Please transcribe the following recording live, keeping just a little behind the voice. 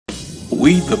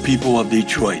We, the People of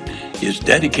Detroit, is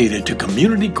dedicated to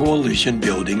community coalition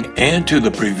building and to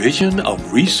the provision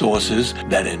of resources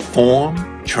that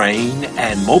inform, train,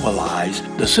 and mobilize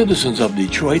the citizens of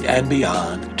Detroit and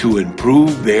beyond to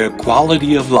improve their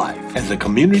quality of life. As a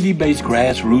community-based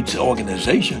grassroots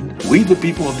organization, We the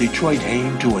People of Detroit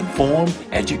aim to inform,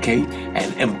 educate,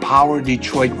 and empower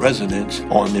Detroit residents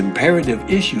on imperative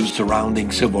issues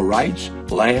surrounding civil rights,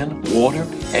 land, water,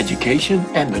 education,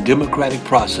 and the democratic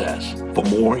process. For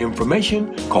more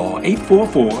information, call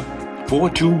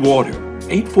 844-42-WATER,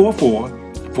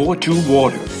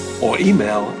 844-42-WATER, or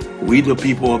email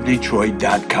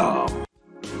wethepeopleofdetroit.com.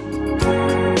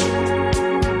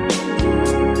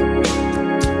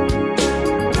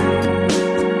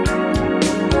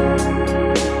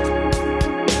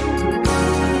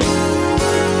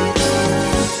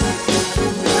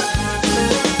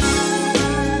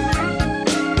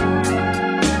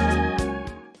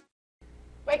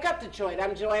 Wake up, Detroit.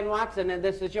 I'm Joanne Watson, and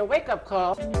this is your wake-up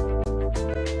call.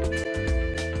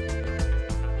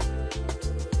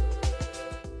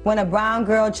 When a brown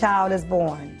girl child is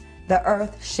born, the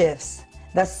earth shifts.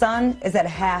 The sun is at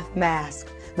half-mast.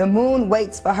 The moon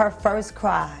waits for her first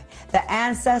cry. The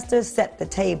ancestors set the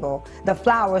table. The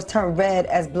flowers turn red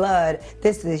as blood.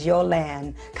 This is your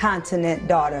land, continent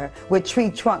daughter, with tree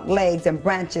trunk legs and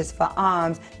branches for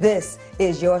arms. This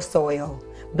is your soil,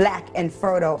 black and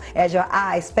fertile as your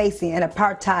eyes facing an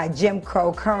apartheid Jim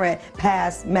Crow current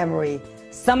past memory.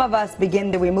 Some of us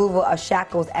begin the removal of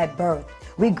shackles at birth.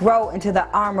 We grow into the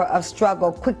armor of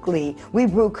struggle quickly. We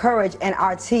brew courage in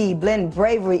our tea, blend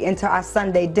bravery into our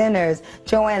Sunday dinners.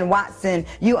 Joanne Watson,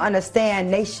 you understand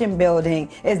nation building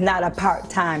is not a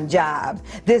part-time job.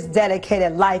 This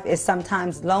dedicated life is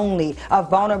sometimes lonely, a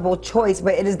vulnerable choice,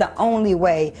 but it is the only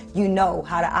way you know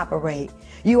how to operate.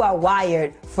 You are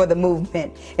wired for the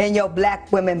movement in your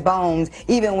black women bones,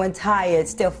 even when tired,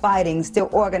 still fighting, still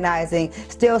organizing,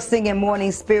 still singing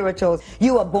morning spirituals.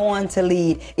 You were born to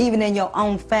lead, even in your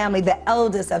own family, the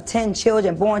eldest of 10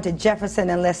 children born to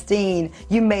Jefferson and Lestine.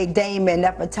 You made Damon,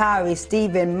 Nefertari,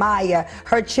 Stephen, Maya.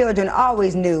 Her children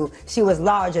always knew she was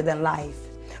larger than life.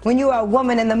 When you are a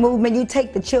woman in the movement, you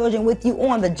take the children with you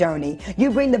on the journey. You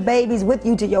bring the babies with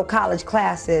you to your college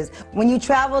classes. When you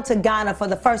travel to Ghana for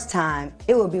the first time,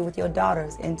 it will be with your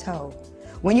daughters in tow.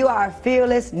 When you are a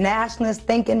fearless, nationalist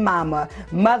thinking mama,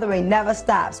 mothering never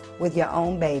stops with your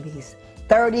own babies.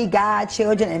 30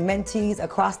 godchildren and mentees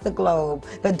across the globe.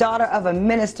 The daughter of a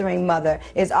ministering mother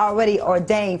is already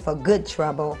ordained for good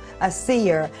trouble. A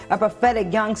seer, a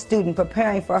prophetic young student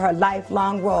preparing for her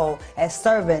lifelong role as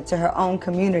servant to her own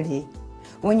community.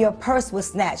 When your purse was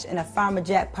snatched in a Farmer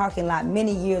Jack parking lot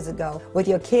many years ago with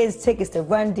your kids' tickets to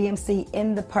Run DMC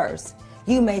in the purse,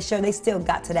 you made sure they still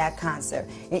got to that concert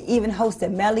and even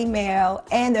hosted Melly Mel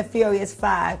and the Furious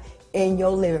Five in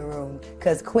your living room,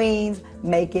 because queens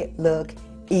make it look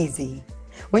easy.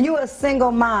 When you're a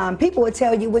single mom, people will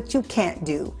tell you what you can't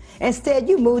do. Instead,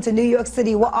 you move to New York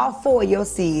City with all 4 of your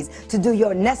C's to do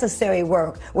your necessary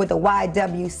work with the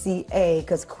YWCA,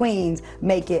 because queens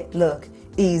make it look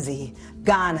easy.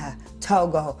 Ghana,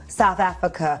 Togo, South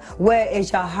Africa, where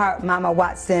is your heart, Mama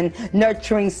Watson?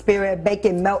 Nurturing spirit,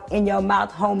 baking melt in your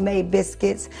mouth, homemade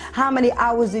biscuits. How many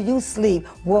hours do you sleep,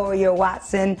 Warrior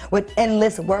Watson, with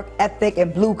endless work ethic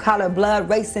and blue-collar blood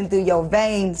racing through your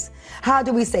veins? How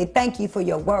do we say thank you for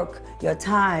your work, your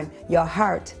time, your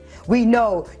heart? We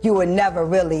know you will never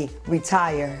really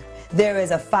retire. There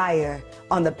is a fire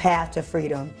on the path to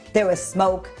freedom. There is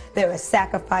smoke, there is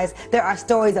sacrifice. There are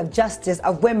stories of justice,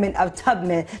 of women, of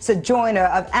Tubman, Sojourner,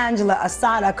 of Angela,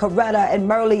 Asada, Coretta, and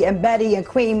Merle, and Betty, and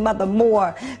Queen Mother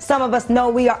Moore. Some of us know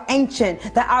we are ancient,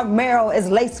 that our marrow is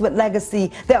laced with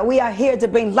legacy, that we are here to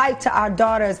bring light to our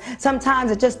daughters.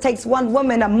 Sometimes it just takes one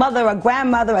woman, a mother, a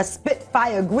grandmother, a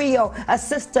Spitfire, griot, a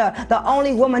sister, the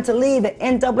only woman to lead the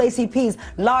NAACP's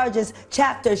largest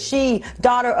chapter. She,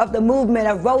 daughter of the movement,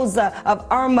 of Rosa, of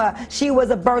Irma. She was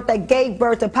a birth that gave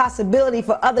birth to possibility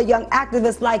for other young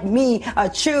activists like me, a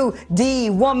true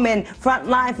D woman,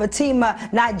 frontline Fatima,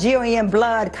 Nigerian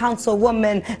blood,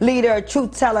 councilwoman, leader,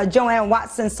 truth teller, Joanne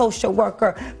Watson, social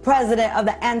worker, president of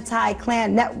the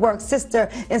Anti-Klan Network, sister,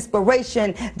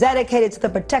 inspiration, dedicated to the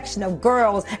protection of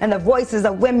girls and the voices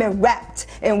of women wrapped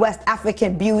in West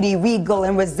African beauty, regal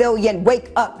and resilient.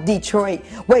 Wake up, Detroit.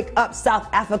 Wake up, South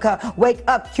Africa. Wake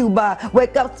up, Cuba.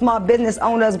 Wake up, small business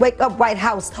owners. Wake up, White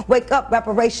House. Wake up,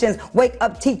 reparations. Wake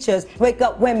up, teachers. Wake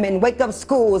up, women. Wake up,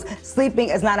 schools. Sleeping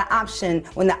is not an option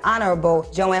when the Honorable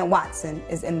Joanne Watson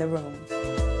is in the room.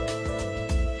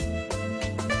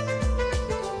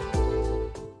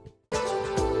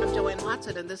 I'm Joanne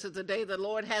Watson, and this is the day the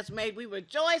Lord has made. We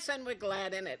rejoice and we're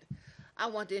glad in it. I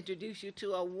want to introduce you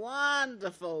to a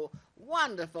wonderful,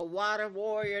 wonderful water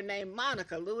warrior named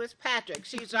Monica Lewis Patrick.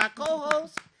 She's our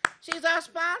co-host. She's our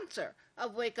sponsor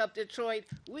of Wake Up Detroit.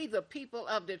 We the People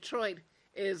of Detroit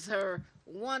is her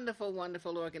wonderful,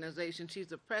 wonderful organization. She's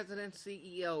the president,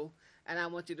 CEO, and I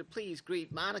want you to please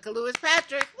greet Monica Lewis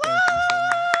Patrick. Woo!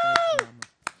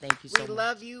 Thank you so much. We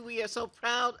love you. We are so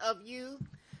proud of you.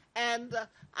 And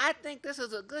I think this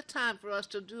is a good time for us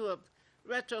to do a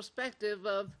retrospective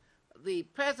of the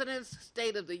President's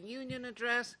State of the Union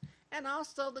address and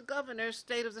also the Governor's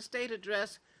State of the State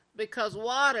address, because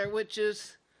water, which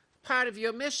is part of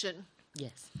your mission,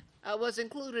 Yes. Was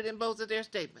included in both of their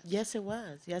statements. Yes, it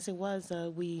was. Yes, it was.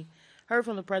 We heard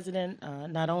from the president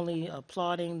not only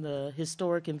applauding the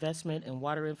historic investment in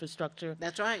water infrastructure,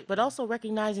 That's right. but also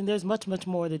recognizing there's much, much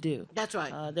more to do. That's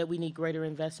right. That we need greater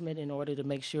investment in order to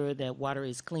make sure that water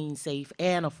is clean, safe,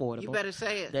 and affordable. You better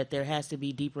say it. That there has to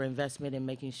be deeper investment in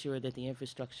making sure that the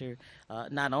infrastructure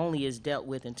not only is dealt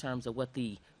with in terms of what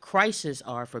the crises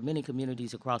are for many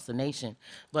communities across the nation,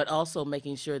 but also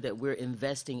making sure that we're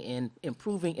investing in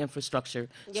improving infrastructure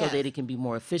so Yes. that it can be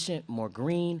more efficient, more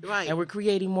green, Right. and we're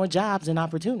creating more jobs and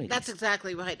opportunities. That's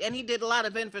exactly right. And he did a lot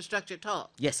of infrastructure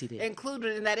talk. Yes, he did.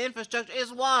 Included in that infrastructure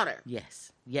is water.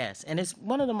 Yes, yes. And it's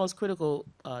one of the most critical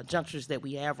junctures that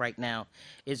we have right now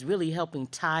is really helping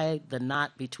tie the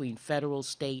knot between federal,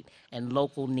 state, and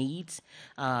local needs.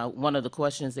 One of the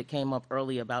questions that came up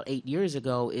early about 8 years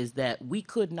ago is that we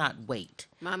could not wait.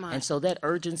 My mind. And so that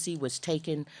urgency was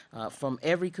taken from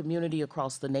every community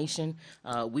across the nation.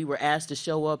 We were asked to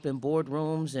show up in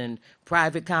boardrooms and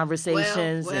private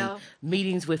conversations well. and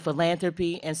meetings with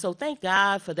philanthropy. And so thank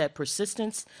God for that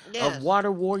persistence Yes. of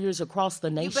water warriors across the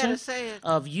nation better say it.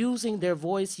 of using their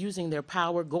voice, using their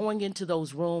power, going into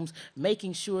those rooms,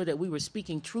 making sure that we were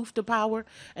speaking truth to power.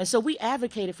 And so we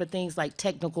advocated for things like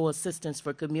technical assistance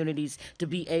for communities to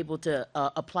be able to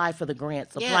apply for the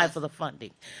grants, apply Yes. for the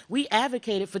funding. We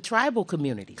advocated for tribal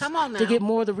communities Come on to now. get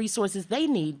more of the resources they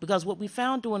need, because what we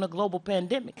found during a global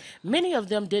pandemic, many of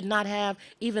them did not have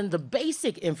even the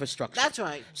basic infrastructure. That's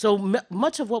right. So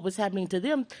much of what was happening to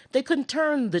them, they couldn't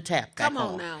turn the tap back Come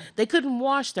on on. now. They couldn't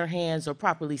wash their hands or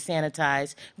properly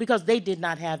sanitize because they did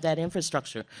not have that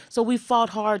infrastructure. So we fought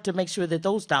hard to make sure that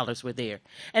those dollars were there.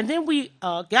 And then we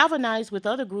galvanized with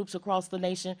other groups across the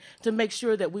nation to make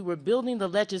sure that we were building the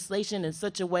legislation in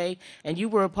such a way, and you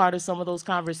were a part of some of those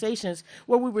conversations,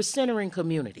 where we were centering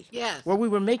community. Yes. Where we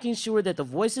were making sure that the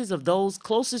voices of those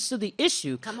closest to the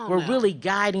issue Come on were now. really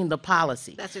guiding the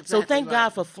policy. That's So exactly thank right. God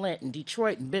for Flint and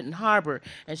Detroit and Benton Harbor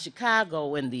and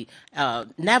Chicago and the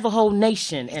Navajo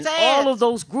Nation and Say all it. of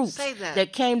those groups Say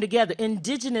that. came together,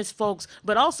 indigenous folks,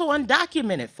 but also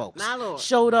undocumented folks, My Lord.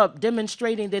 showed up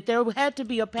demonstrating that there had to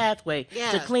be a pathway to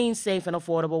Yes. clean, safe, and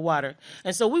affordable water.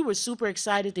 And so we were super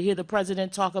excited to hear the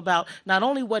president talk about not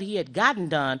only what he had gotten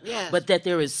done, Yes. but that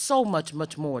there is so much,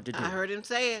 much more to do. I heard him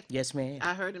say it. Yes, ma'am.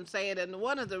 I heard him say it. And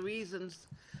one of the reasons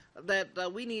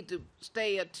that we need to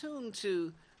stay attuned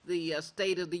to the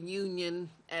State of the Union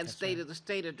and State of the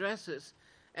State addresses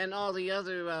and all the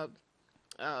other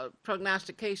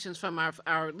prognostications from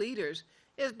our leaders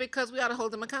is because we ought to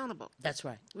hold them accountable. That's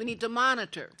right. We need to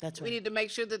monitor. That's We right. need to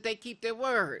make sure that they keep their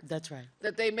word, That's right.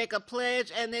 that they make a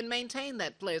pledge and then maintain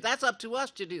that pledge. That's up to us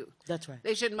to do. That's right.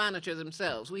 They should monitor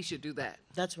themselves. We should do that.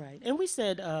 That's right. And we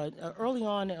said early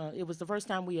on, it was the first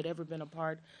time we had ever been a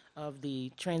part of the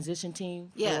transition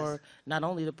team Yes. for not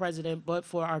only the president, but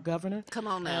for our governor. Come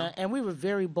on now. And we were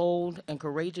very bold and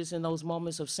courageous in those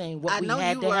moments of saying what I we know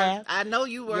had you to were. have. I know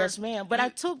you were. Yes, ma'am. But I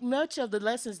took much of the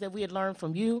lessons that we had learned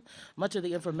from you, much of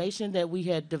the information that we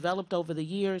had developed over the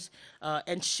years,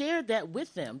 and shared that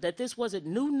with them, that this wasn't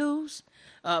new news,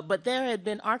 but there had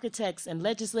been architects and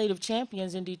legislative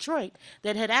champions in Detroit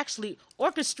that had actually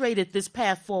orchestrated this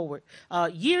path forward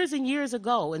years and years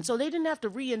ago. And so they didn't have to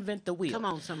reinvent the wheel. Come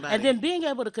on, somebody. And then being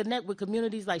able to connect with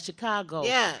communities like Chicago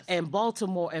Yes. and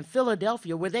Baltimore and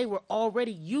Philadelphia, where they were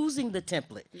already using the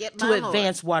template Yeah, to my Lord.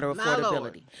 advance water My Lord.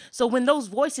 affordability. So when those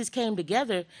voices came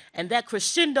together and that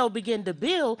crescendo began to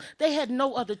build, they had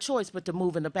no other choice but to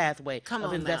move in the pathway Come of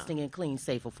on now. investing in clean,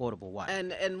 safe, affordable water.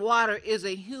 And water is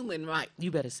a human right. You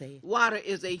better say it. Water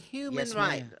is a human Yes,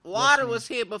 right. ma'am. Water Yes, ma'am. was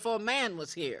here before man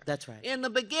was here. That's right. In the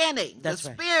beginning, That's the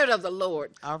right. Spirit of the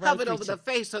Lord All right, hovered over preacher. the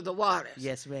face of the waters.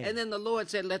 Yes, ma'am. And then the Lord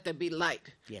said, "Let there be light."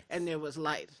 Yes. And there was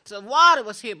light. So water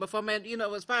was here before man. You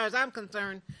know, as far as I'm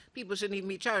concerned, people shouldn't even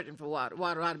be charging for water.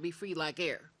 Water ought to be free like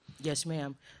air. Yes,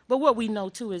 ma'am. But what we know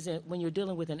too is that when you're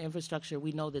dealing with an infrastructure,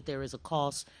 we know that there is a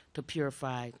cost to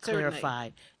purify, Certainly. clarify,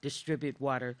 distribute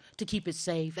water, to keep it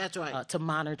safe. That's right. To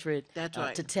monitor it. That's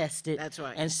right. To test it. That's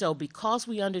right. And so, because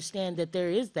we understand that there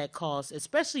is that cost,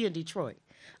 especially in Detroit,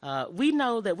 we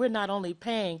know that we're not only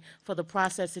paying for the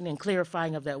processing and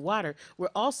clarifying of that water, we're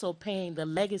also paying the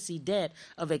legacy debt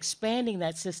of expanding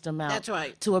that system out. That's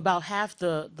right. To about half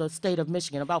the state of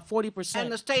Michigan, about 40%.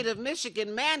 And the state of Michigan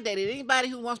mandated anybody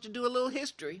who wants to do a little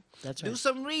history, That's do right.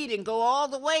 some reading, go all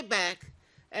the way back,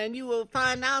 and you will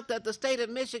find out that the state of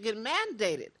Michigan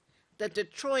mandated that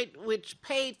Detroit, which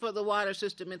paid for the water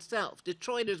system itself,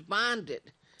 Detroiters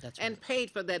bonded That's and right.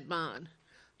 paid for that bond.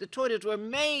 Detroiters were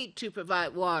made to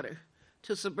provide water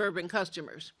to suburban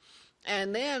customers.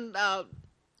 And then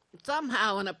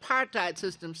somehow an apartheid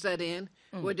system set in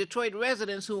where Detroit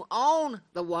residents who own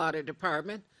the water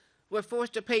department were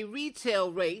forced to pay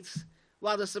retail rates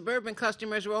while the suburban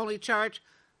customers were only charged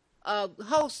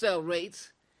wholesale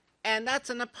rates. And that's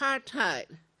an apartheid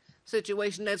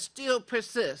situation that still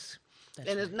persists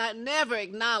and is not never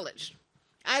acknowledged.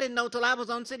 I didn't know till I was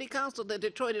on city council that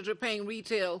Detroiters were paying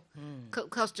retail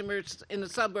customers in the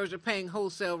suburbs are paying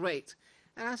wholesale rates.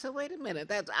 And I said, wait a minute,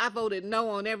 I voted no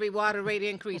on every water rate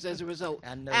increase as a result.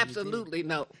 I know you did. Absolutely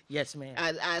no. Yes, ma'am.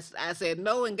 I said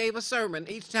no and gave a sermon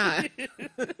each time.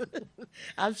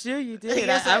 I'm sure you did.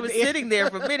 Yes, I I was did. sitting there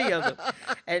for many of them.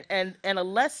 And a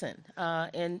lesson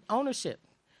in ownership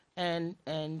and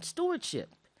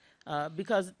stewardship.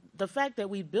 Because the fact that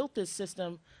we built this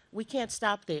system, we can't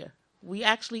stop there. We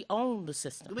actually own the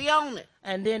system. We own it.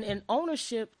 And then in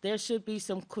ownership, there should be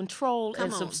some control Come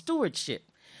and some on. stewardship.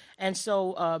 And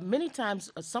so many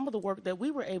times, some of the work that we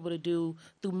were able to do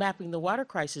through Mapping the Water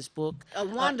Crisis book, A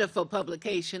wonderful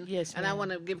publication. yes, And I ma'am.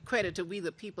 want to give credit to We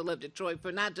the People of Detroit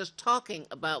for not just talking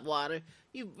about water.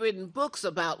 You've written books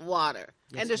about water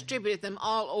and distributed them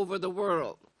all over the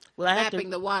world. Well, I have to- Mapping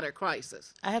the water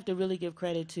crisis. I have to really give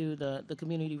credit to the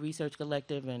Community Research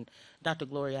Collective and Dr.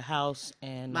 Gloria House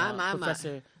and My.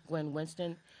 Professor Gwen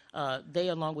Winston. They,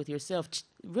 along with yourself,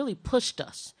 really pushed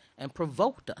us and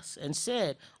provoked us and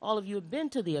said, all of you have been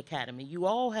to the academy. You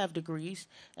all have degrees,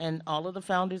 and all of the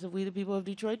founders of We the People of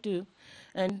Detroit do.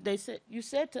 And they said, you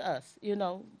said to us,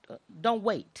 don't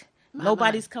wait.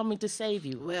 Nobody's coming to save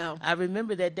you. Well. I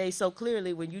remember that day so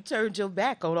clearly when you turned your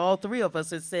back on all three of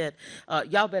us and said,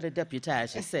 y'all better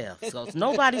deputize yourselves. Because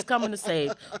nobody's coming to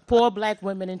save poor black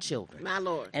women and children. My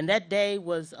Lord. And that day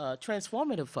was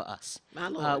transformative for us. My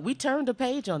Lord. We turned a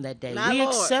page on that day. My We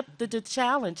Lord. accepted the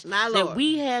challenge My that Lord.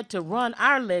 we had to run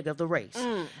our leg of the race.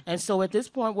 And so at this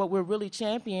point, what we're really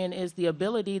championing is the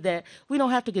ability that we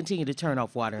don't have to continue to turn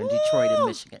off water in Detroit and Woo!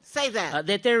 Michigan. Say that.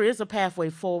 That there is a pathway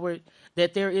forward,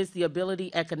 that there is the ability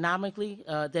economically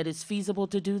that it's feasible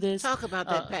to do this. Talk about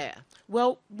that path.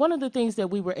 Well, one of the things that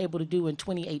we were able to do in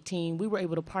 2018, we were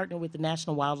able to partner with the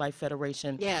National Wildlife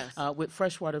Federation, Yes. with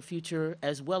Freshwater Future,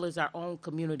 as well as our own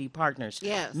community partners.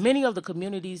 Yes. Many of the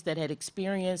communities that had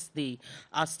experienced the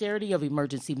austerity of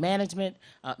emergency management,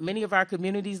 many of our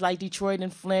communities like Detroit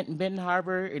and Flint and Benton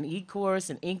Harbor and Ecorse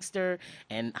and Inkster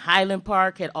and Highland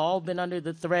Park had all been under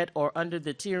the threat or under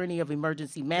the tyranny of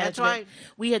emergency management. right.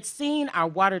 We had seen our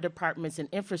water departments and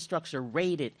infrastructure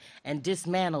raided and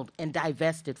dismantled and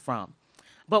divested from.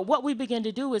 But what we began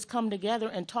to do is come together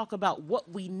and talk about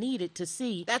what we needed to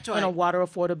see That's in a right. water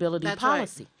affordability That's right.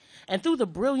 policy. And through the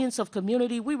brilliance of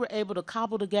community, we were able to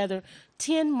cobble together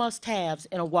 10 must-haves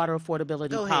in a water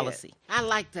affordability Go policy. ahead. I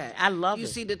like that. I love you it.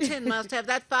 You see, the 10 must-have,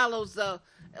 that follows the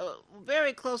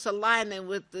very close alignment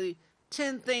with the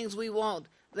 10 things we want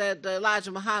that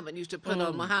Elijah Muhammad used to put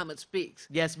on Muhammad Speaks.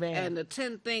 Yes, ma'am. And the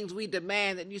 10 things we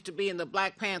demand that used to be in the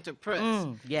Black Panther press.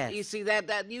 yes. You see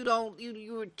that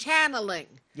you were channeling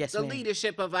Yes, the ma'am.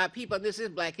 leadership of our people. And this is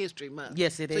Black History Month.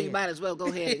 Yes, it so is. you might as well go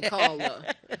ahead and call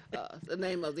the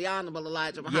name of the Honorable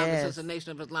Elijah Muhammad, Yes. since the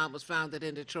Nation of Islam was founded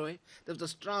in Detroit. There was a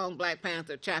strong Black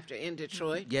Panther chapter in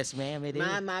Detroit. Yes, ma'am, it is.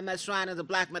 My shrine of the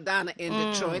Black Madonna in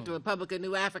Detroit. The Republic of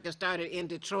New Africa started in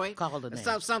Detroit. Call the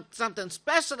name. Something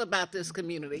special about this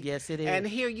community. Yes, it is. And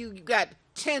here you got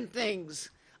 10 things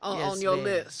on Yes, your ma'am.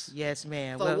 list Yes,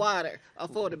 ma'am. for water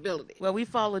affordability. Well, we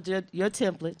followed your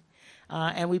template,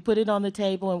 and we put it on the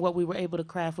table, and what we were able to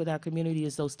craft with our community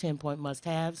is those 10-point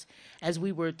must-haves. As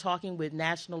we were talking with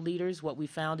national leaders, what we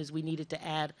found is we needed to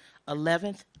add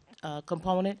 11th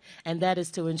component, and that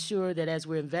is to ensure that as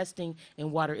we're investing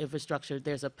in water infrastructure,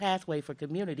 there's a pathway for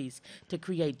communities to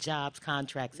create jobs,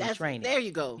 contracts, and training. There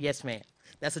you go. Yes, ma'am.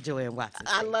 That's a Joanne Watson.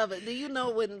 I statement. love it. Do you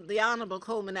know when the Honorable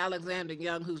Coleman Alexander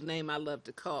Young, whose name I love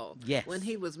to call, Yes. when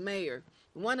he was mayor,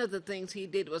 one of the things he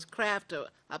did was craft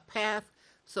a path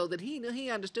so that he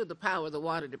understood the power of the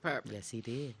water department. Yes, he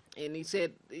did. And he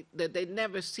said that they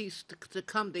never ceased to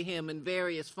come to him in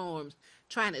various forms,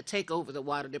 trying to take over the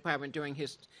water department during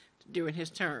his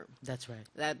term. That's right.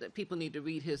 That people need to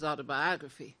read his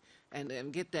autobiography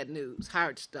and get that news,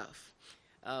 hard stuff.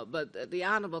 But the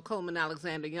Honorable Coleman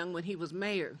Alexander Young, when he was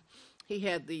mayor, he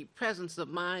had the presence of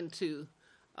mind to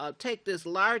take this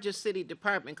largest city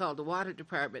department called the water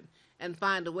department and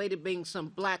find a way to bring some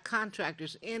black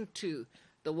contractors into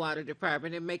the water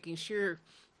department and making sure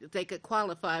that they could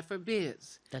qualify for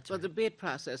bids. That's for right. the bid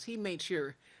process. He made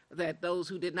sure that those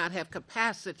who did not have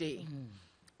capacity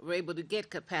were able to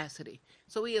get capacity.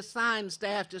 So he assigned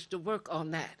staff just to work on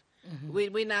that.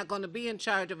 We're not going to be in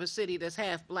charge of a city that's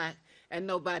half black and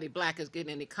nobody black is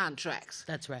getting any contracts.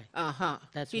 That's right.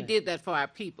 He right. did that for our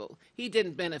people. He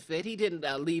didn't benefit. He didn't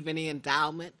leave any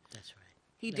endowment. That's right.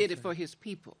 He did it for his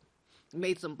people.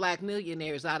 Made some black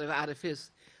millionaires out of his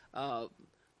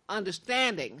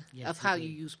understanding Yes, of he how did. you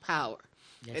use power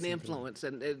Yes, and he did. influence.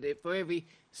 And for every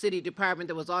city department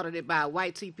that was audited by a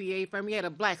white CPA firm, he had a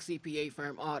black CPA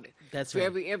firm audit. That's for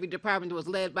right. every department that was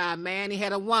led by a man, he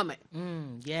had a woman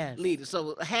Yes. leader.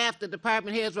 So half the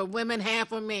department heads were women,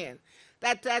 half were men.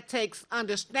 That takes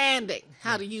understanding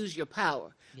how to use your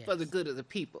power for the Yes. good of the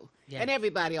people. Yes. And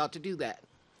everybody ought to do that.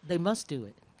 They must do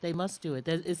it. They must do it.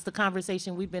 It's the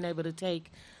conversation we've been able to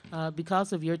take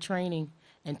because of your training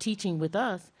and teaching with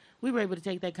us. We were able to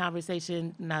take that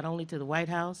conversation not only to the White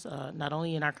House, not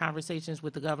only in our conversations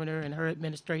with the governor and her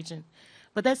administration,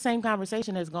 but that same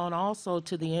conversation has gone also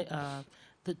to the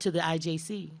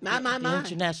IJC, the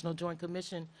International Joint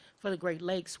Commission for the Great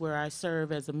Lakes, where I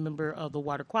serve as a member of the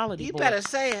Water Quality You Board. better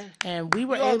say it. And we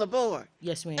were You're on the board.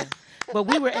 Yes, ma'am. But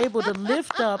we were able to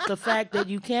lift up the fact that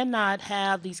you cannot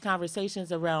have these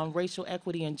conversations around racial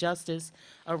equity and justice,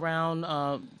 around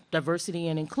diversity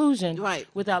and inclusion, Right.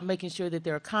 without making sure that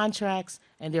there are contracts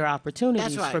and there are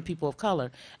opportunities That's right. for people of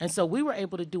color. And so we were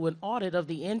able to do an audit of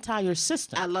the entire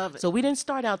system. I love it. So we didn't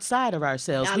start outside of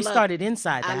ourselves. I we love- started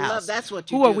inside the I house. love- that's what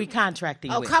you Who are do. we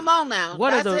contracting Oh, with? come on now.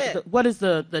 What That's are it. what is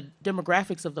the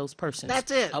demographics of those persons?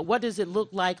 That's it. What does it look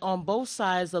like on both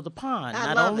sides of the pond, I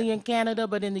not love only it. in Canada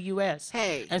but in the U.S.?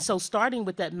 Hey. And so starting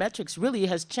with that metrics really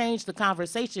has changed the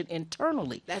conversation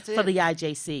internally That's for it. the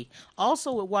IJC.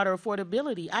 Also with water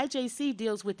affordability, IJC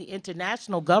deals with the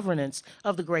international governance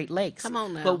of the Great Lakes. Come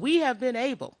on now. But we have been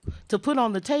able to put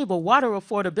on the table water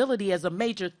affordability as a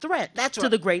major threat That's to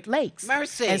right. the Great Lakes.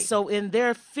 Mercy. And so in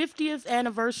their 50th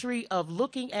anniversary of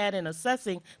looking at and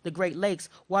assessing the Great Lakes,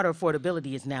 water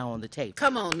affordability is now on the table.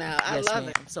 Come on now. I Yes, love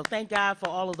ma'am. it. So thank God for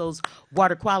all of those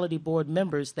Water Quality Board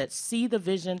members that see the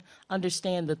vision,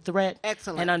 understand the threat,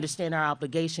 Excellent. and understand our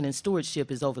obligation and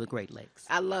stewardship is over the Great Lakes.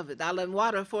 I love it. I love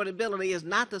water affordability is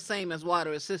not the same as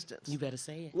water assistance. You better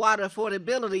say it. Water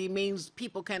affordability means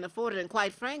people can afford it. And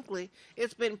quite frankly,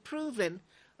 it's been proven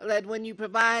that when you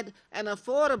provide an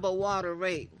affordable water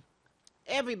rate,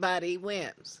 everybody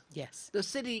wins. Yes, The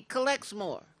city collects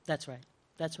more. that's right.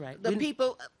 That's right. The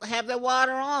people have their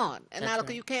water on. And That's now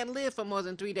right. you can't live for more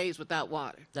than 3 days without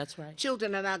water. That's right.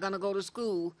 Children are not going to go to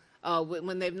school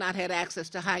when they've not had access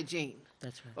to hygiene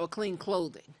That's right. or clean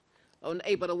clothing or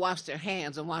able to wash their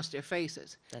hands and wash their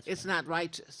faces. That's It's right. not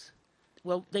righteous.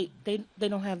 Well, they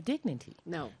don't have dignity.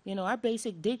 No. You know, our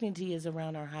basic dignity is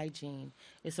around our hygiene.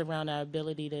 It's around our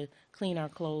ability to clean our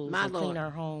clothes My and clean Lord. our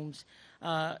homes.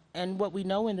 And what we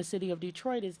know in the city of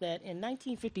Detroit is that in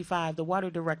 1955, the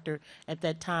water director at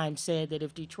that time said that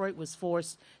if Detroit was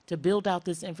forced to build out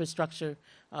this infrastructure,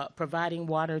 providing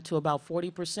water to about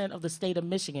 40% of the state of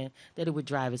Michigan, that it would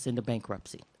drive us into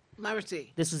bankruptcy.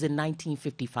 Mercy. This was in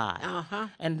 1955. Uh-huh.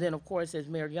 And then, of course, as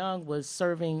Mayor Young was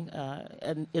serving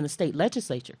in the state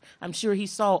legislature, I'm sure he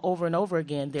saw over and over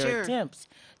again their Sure. attempts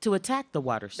to attack the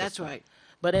water system. That's right.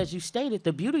 But as you stated,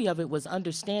 the beauty of it was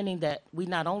understanding that we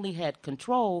not only had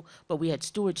control, but we had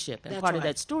stewardship. And That's part of right.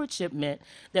 that stewardship meant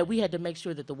that we had to make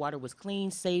sure that the water was clean,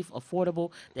 safe,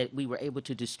 affordable, that we were able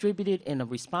to distribute it in a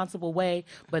responsible way,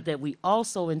 but that we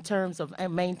also, in terms of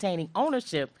maintaining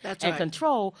ownership That's and right.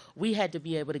 control, we had to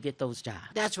be able to get those jobs.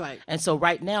 That's right. And so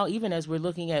right now, even as we're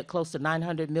looking at close to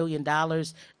 $900 million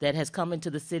that has come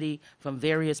into the city from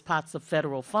various pots of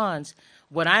federal funds,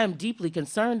 what I am deeply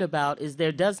concerned about is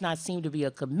there does not seem to be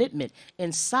a commitment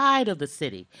inside of the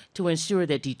city to ensure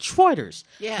that Detroiters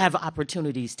Yeah. have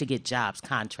opportunities to get jobs,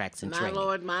 contracts, and My training.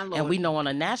 Lord, my Lord. And we know on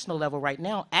a national level right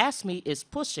now, ASME is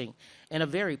pushing in a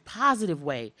very positive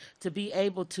way to be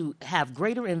able to have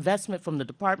greater investment from the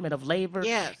Department of Labor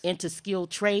Yes. into skilled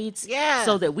trades, Yes.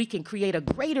 so that we can create a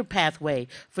greater pathway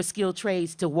for skilled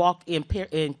trades to walk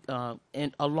in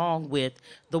along with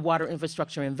the water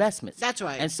infrastructure investments. That's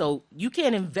right. And so you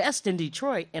can't invest in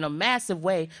Detroit in a massive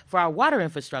way for our water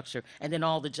infrastructure, and then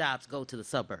all the jobs go to the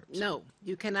suburbs. No,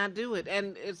 you cannot do it,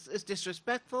 and it's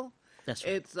disrespectful. That's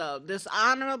right. It's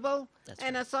dishonorable, That's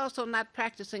and right. it's also not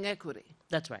practicing equity.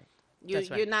 That's right. You're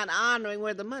That's right. not honoring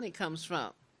where the money comes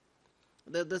from.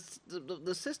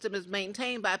 The system is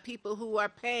maintained by people who are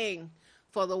paying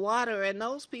for the water, and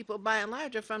those people, by and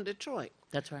large, are from Detroit.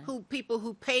 That's right. People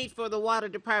who paid for the water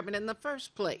department in the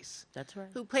first place. That's right.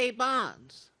 Who paid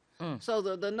bonds. Mm. So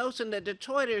the notion that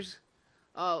Detroiters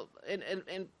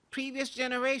in previous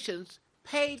generations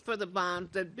paid for the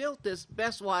bonds that built this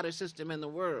best water system in the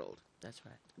world. That's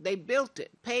right. They built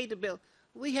it, paid to build.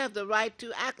 We have the right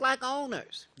to act like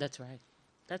owners. That's right.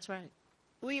 That's right.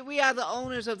 We are the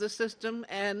owners of the system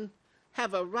and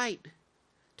have a right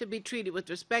to be treated with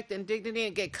respect and dignity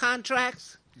and get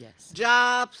contracts, Yes.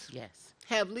 jobs, Yes.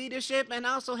 have leadership, and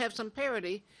also have some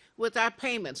parity with our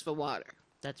payments for water.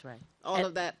 That's right. All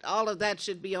of that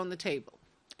should be on the table.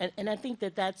 And I think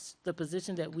that that's the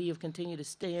position that we have continued to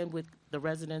stand with the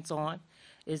residents on,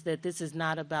 is that this is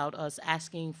not about us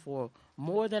asking for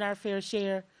more than our fair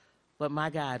share, but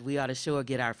my God, we ought to sure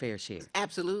get our fair share.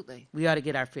 Absolutely. We ought to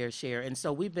get our fair share. And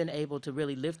so we've been able to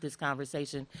really lift this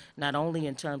conversation, not only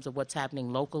in terms of what's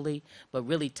happening locally, but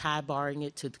really tie-barring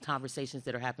it to the conversations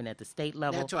that are happening at the state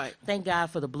level. That's right. Thank God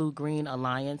for the Blue-Green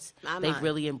Alliance. They've my.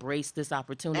 really embraced this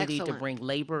opportunity to Excellent. bring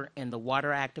labor and the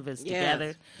water activists Yes.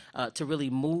 together to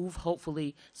really move,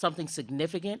 hopefully, something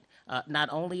significant, not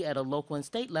only at a local and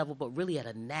state level, but really at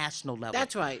a national level.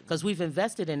 That's right. Because we've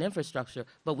invested in infrastructure,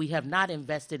 but we have not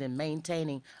invested in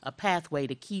maintaining a pathway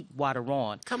to keep water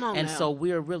on. Come on And now. so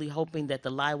we're really hoping that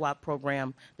the LIWAP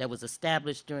program that was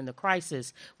established during the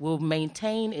crisis will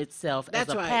maintain itself That's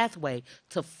as a right. pathway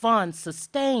to fund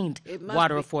sustained It must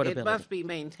water be, affordability. It must be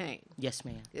maintained. Yes,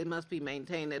 ma'am. It must be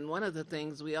maintained. And one of the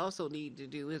things we also need to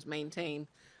do is maintain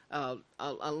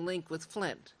a link with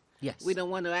Flint. Yes. We don't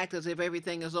want to act as if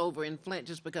everything is over in Flint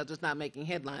just because it's not making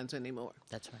headlines anymore.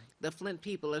 That's right. The Flint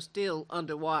people are still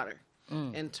underwater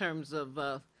in terms of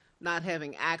not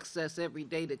having access every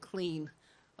day to clean,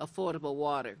 affordable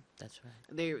water. That's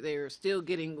right. They're still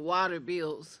getting water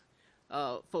bills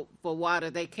for water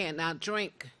they cannot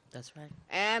drink. That's right.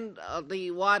 And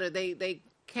the water they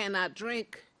cannot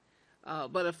drink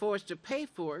but are forced to pay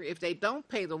for. If they don't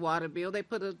pay the water bill,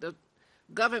 the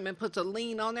government puts a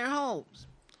lien on their homes,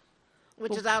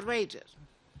 which is outrageous.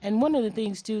 And one of the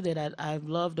things, too, that I've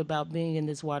loved about being in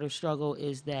this water struggle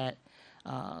is that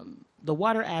the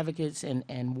water advocates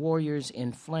and warriors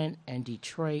in Flint and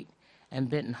Detroit and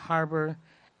Benton Harbor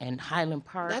and Highland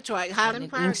Park. That's right, and Highland in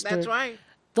Park, Inkster, that's right.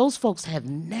 Those folks have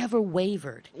never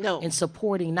wavered No. in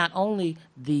supporting not only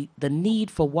the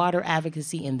need for water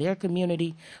advocacy in their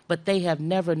community, but they have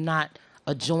never not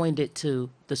joined it to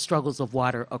the struggles of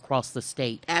water across the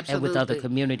state and with other Absolutely.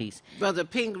 communities. Brother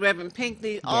Reverend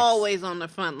Pinckney, always on the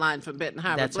front line for Benton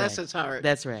Harbor. That's Bless right. his heart.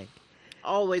 That's right.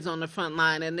 Always on the front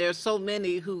line. And there's so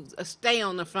many who stay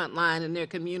on the front line in their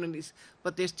communities,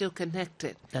 but they're still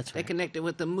connected. That's They're right. connected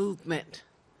with the movement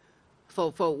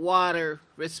for water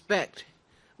respect,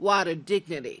 water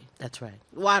dignity, That's right.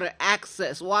 water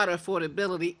access, water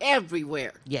affordability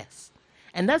everywhere. Yes.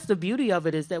 And that's the beauty of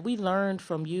it, is that we learned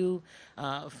from you,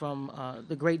 from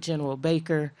the great General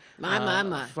Baker,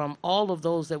 My. from all of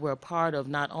those that were a part of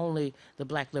not only the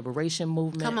Black Liberation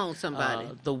Movement. Come on, somebody.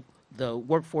 The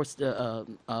workforce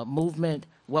movement,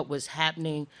 what was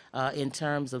happening in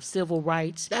terms of civil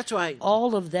rights. That's right.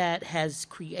 All of that has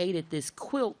created this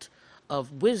quilt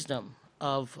of wisdom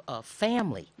of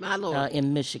family My Lord.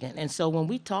 in Michigan. And so when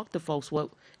we talk to folks,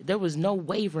 there was no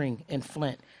wavering in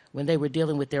Flint when they were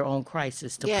dealing with their own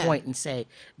crisis to Yeah. point and say,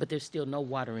 but there's still no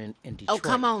water in Detroit. Oh,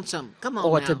 come on, come on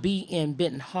Or now. to be in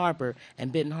Benton Harbor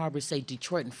and Benton Harbor say,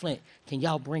 Detroit and Flint, can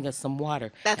y'all bring us some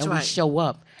water? That's and right. we show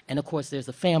up. And of course, there's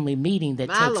a family meeting that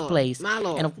My takes Lord, place. my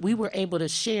Lord. And if we were able to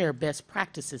share best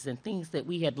practices and things that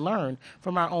we had learned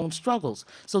from our own struggles.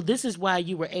 So this is why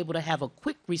you were able to have a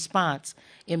quick response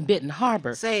in Benton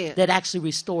Harbor Say it. that actually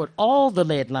restored all the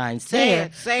lead lines Say there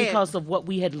it, say it. because of what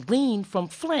we had gleaned from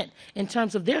Flint in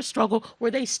terms of their struggle,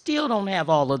 where they still don't have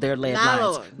all of their lead My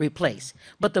lines Lord. replaced.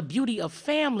 But the beauty of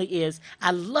family is I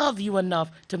love you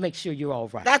enough to make sure you're all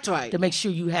right. That's right. To make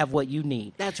sure you have what you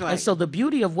need. That's right. And so the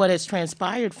beauty of what has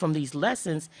transpired from these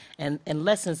lessons and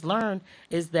lessons learned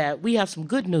is that we have some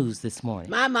good news this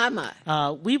morning.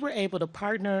 My. We were able to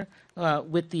partner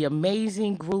with the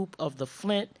amazing group of the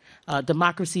Flint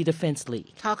Democracy Defense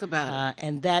League. Talk about it.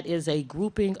 And that is a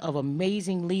grouping of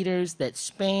amazing leaders that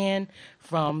span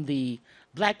from the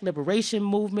Black Liberation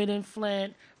Movement in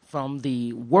Flint, from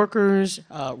the workers'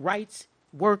 rights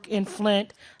work in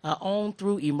Flint, on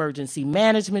through emergency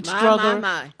management struggle,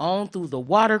 on through the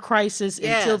water crisis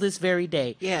until this very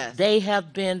day. Yes. They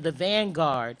have been the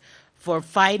vanguard for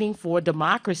fighting for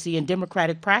democracy and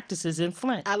democratic practices in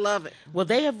Flint. I love it. Well,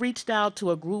 they have reached out to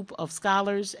a group of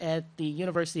scholars at the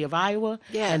University of Iowa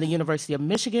and the University of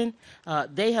Michigan.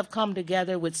 They have come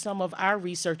together with some of our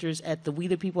researchers at the We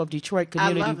the People of Detroit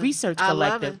Community Research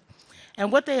Collective.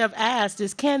 And what they have asked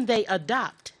is, can they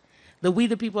adopt the We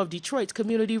the People of Detroit's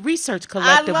Community Research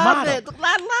Collective model?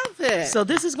 I love it. So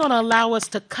this is going to allow us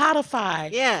to codify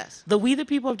yes. the We the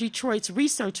People of Detroit's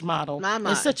research model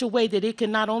in such a way that it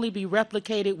can not only be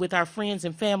replicated with our friends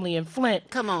and family in Flint.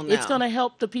 Come on now. It's going to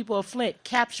help the people of Flint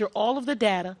capture all of the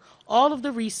data, all of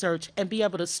the research, and be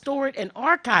able to store it and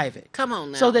archive it. Come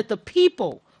on now. So that the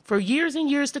people, for years and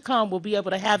years to come, will be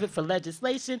able to have it for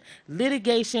legislation,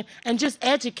 litigation, and just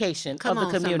education of the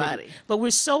community. Somebody. But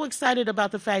we're so excited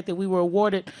about the fact that we were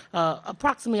awarded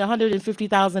approximately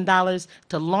 $150,000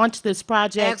 to launch this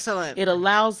project. Excellent. It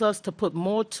allows us to put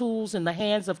more tools in the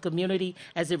hands of community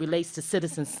as it relates to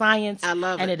citizen science. I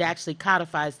love it. And it actually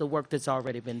codifies the work that's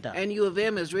already been done. And U of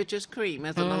M is rich as cream.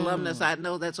 As an alumnus, I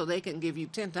know that, so they can give you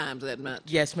 10 times that much.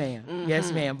 Yes, ma'am.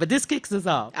 Yes, ma'am. But this kicks us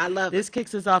off. I love it. This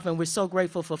kicks us off, and we're so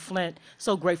grateful for Flint,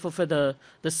 so grateful for the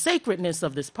sacredness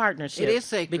of this partnership. It is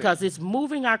sacred. Because it's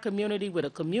moving our community with a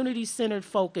community-centered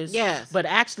focus, yes. but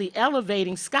actually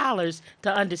elevating scholars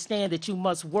to understand that you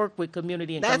must work with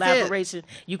community and That's collaboration. it.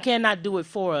 You cannot do it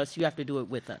for us. You have to do it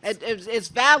with us. It's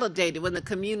validated when the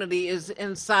community is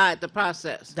inside the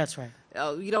process. That's right.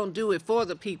 You don't do it for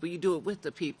the people, you do it with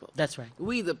the people. That's right.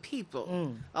 We, the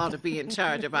people, ought to be in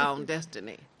charge of our own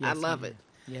destiny. Yes, I love ma'am. it.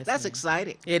 Yes, That's ma'am.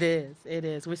 exciting. It is. It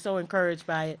is. We're so encouraged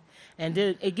by it. And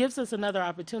it gives us another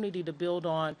opportunity to build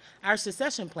on our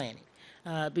succession planning.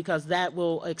 Because that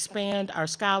will expand our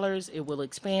scholars, it will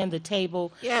expand the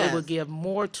table, Yes. it will give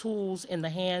more tools in the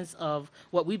hands of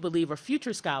what we believe are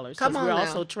future scholars. Come 'Cause on we're now.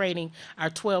 also training our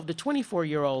 12 to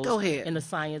 24-year-olds Go ahead. in the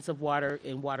science of water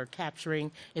and water capturing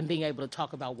and being able to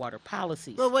talk about water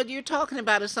policies. Well, what you're talking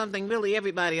about is something really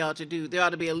everybody ought to do. There ought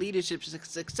to be a leadership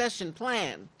succession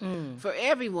plan for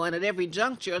everyone at every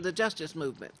juncture of the justice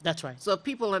movement. That's right. So if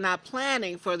people are not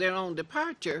planning for their own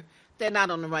departure, they're not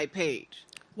on the right page.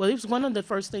 Well, it was one of the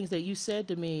first things that you said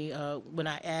to me when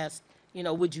I asked,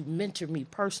 would you mentor me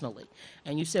personally?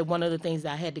 And you said one of the things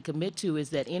that I had to commit to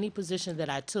is that any position that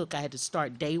I took, I had to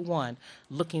start day one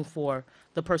looking for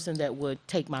the person that would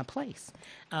take my place.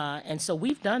 And so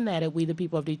we've done that at We the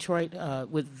People of Detroit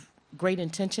with great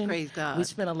intention. Praise God. We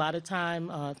spent a lot of time,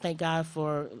 thank God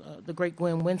for the great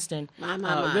Gwen Winston,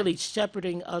 My. really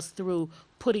shepherding us through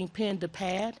putting pen to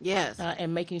pad, Yes.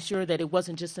 and making sure that it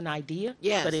wasn't just an idea,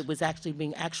 Yes. but it was actually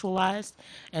being actualized.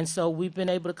 And so we've been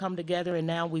able to come together, and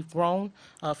now we've grown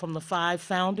from the 5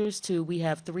 founders to we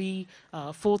have 3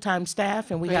 full-time staff,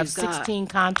 and we have Praise God. 16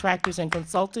 contractors and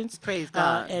consultants. Praise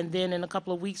God. And then in a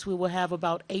couple of weeks, we will have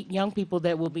about 8 young people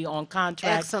that will be on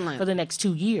contract Excellent. for the next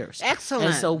 2 years. Excellent.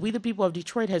 And so We the People of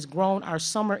Detroit has grown our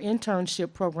summer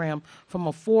internship program from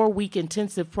a 4-week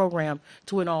intensive program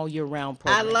to an all-year-round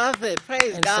I program. love it.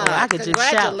 Praise And God. so I could just shout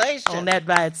Congratulations. on that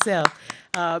by itself,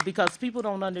 because people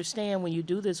don't understand when you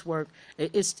do this work,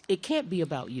 it can't be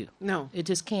about you. No. It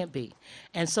just can't be.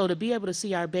 And so to be able to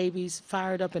see our babies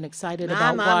fired up and excited My,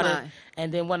 about my, water, my.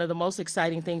 and then one of the most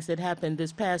exciting things that happened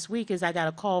this past week is I got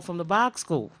a call from the Boggs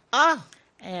School. Oh,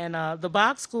 And the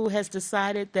Boggs School has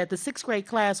decided that the 6th grade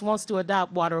class wants to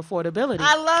adopt water affordability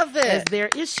I love as it. their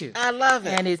issue. I love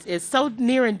it. And it's so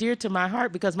near and dear to my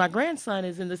heart because my grandson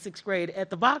is in the 6th grade at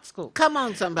the Boggs School. Come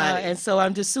on, somebody. And so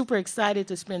I'm just super excited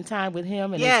to spend time with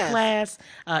him and Yes. his class,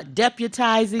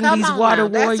 deputizing Come these on water now.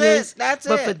 That's warriors. it. That's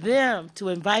but it. for them to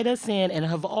invite us in and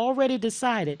have already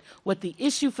decided what the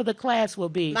issue for the class will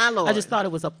be, My Lord. I just thought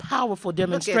it was a powerful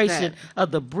demonstration of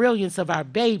the brilliance of our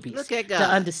babies Look at to God.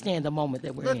 understand the moment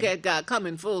that we're Look in. at God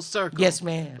coming full circle. Yes,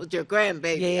 ma'am. With your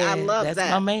grandbaby. Yeah, I love that's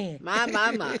that. my man.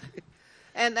 My.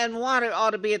 And water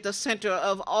ought to be at the center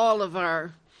of all of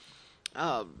our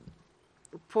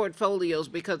portfolios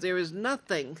because there is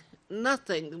nothing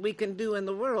we can do in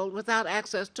the world without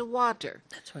access to water.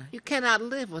 That's right. You cannot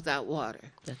live without water.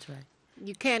 That's right.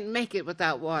 You can't make it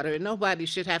without water, and nobody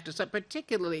should have to,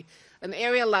 particularly an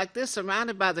area like this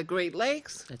surrounded by the Great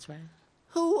Lakes. That's right.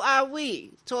 Who are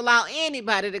we to allow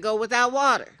anybody to go without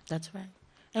water? That's right.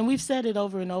 And we've said it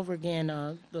over and over again.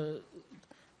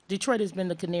 Detroit has been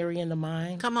the canary in the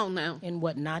mine Come on now. in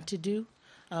what not to do,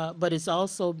 but it's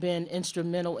also been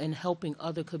instrumental in helping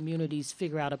other communities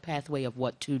figure out a pathway of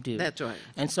what to do. That's right.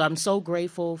 And so I'm so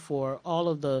grateful for all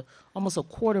of the almost a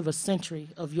quarter of a century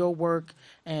of your work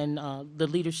and the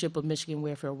leadership of Michigan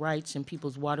Welfare Rights and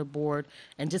People's Water Board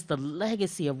and just the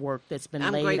legacy of work that's been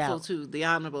I'm laid grateful out. to the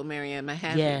Honorable Marianne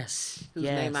Mahaffey, Yes, whose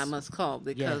yes. name I must call,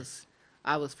 because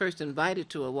I was first invited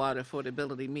to a water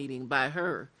affordability meeting by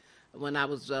her when I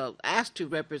was asked to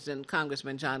represent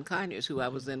Congressman John Conyers, who I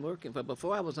was then working for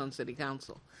before I was on city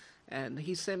council. And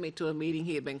he sent me to a meeting.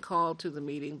 He had been called to the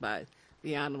meeting by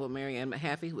the Honorable Marianne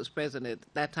Mahaffey, who was president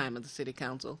at that time of the city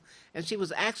council. And she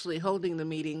was actually holding the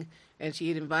meeting, and she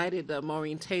had invited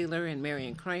Maureen Taylor and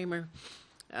Marion Kramer.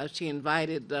 She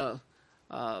invited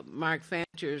Mark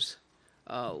Fancher's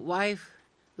wife,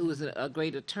 who was a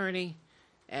great attorney,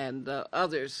 and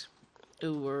others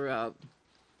who were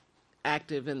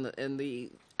active in the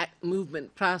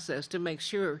movement process to make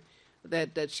sure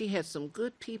that she had some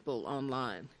good people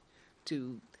online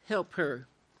to help her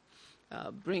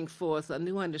bring forth a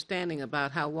new understanding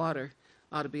about how water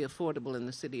ought to be affordable in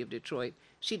the city of Detroit.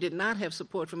 She did not have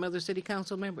support from other city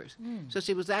council members. So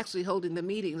she was actually holding the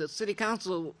meeting. The city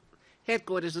council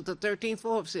headquarters is the 13th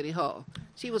floor of City Hall.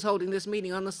 She was holding this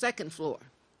meeting on the 2nd floor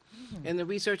in the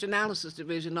Research Analysis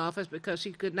Division office because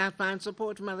she could not find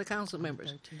support from other council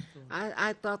members.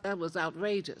 I thought that was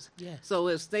outrageous. Yes. So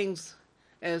as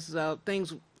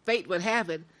fate would have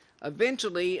it,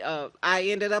 eventually I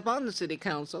ended up on the city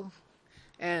council,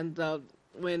 and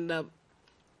when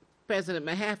President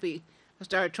Mahaffey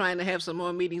started trying to have some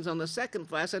more meetings on the 2nd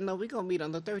floor, I said, no, we're going to meet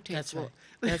on the 13th That's floor.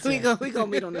 right. That's We're right. going to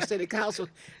meet on the city council,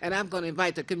 and I'm going to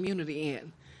invite the community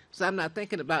in. So I'm not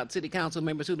thinking about city council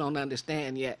members who don't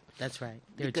understand yet. That's right.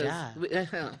 Their because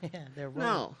job. Yeah, their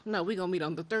role. No, we're going to meet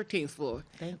on the 13th floor.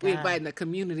 Thank We're God. inviting the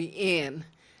community in,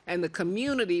 and the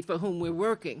community for whom we're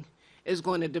working is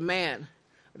going to demand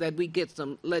that we get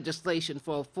some legislation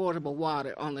for affordable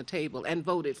water on the table and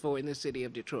voted for in the city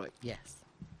of Detroit. Yes.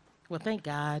 Well, thank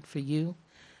God for you,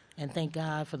 and thank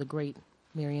God for the great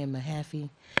Marianne Mahaffey,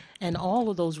 and all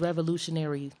of those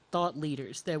revolutionary thought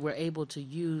leaders that were able to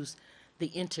use the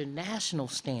international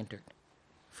standard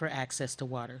for access to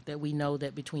water, that we know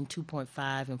that between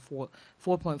 2.5 and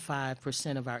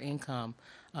 4.5% of our income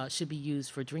should be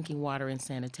used for drinking water and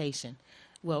sanitation.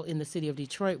 Well, in the city of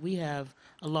Detroit, we have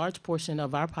a large portion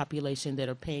of our population that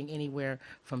are paying anywhere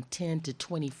from 10 to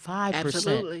 25%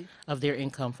 Absolutely. of their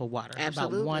income for water.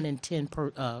 Absolutely. About 1 in 10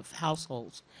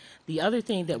 households. The other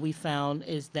thing that we found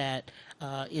is that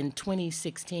in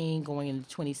 2016, going into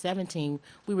 2017,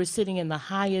 we were sitting in the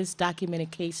highest documented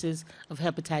cases of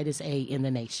hepatitis A in the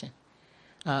nation.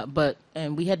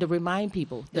 And we had to remind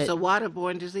people that, It's a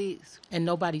waterborne disease. and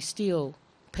nobody still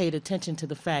paid attention to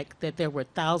the fact that there were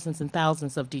thousands and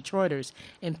thousands of Detroiters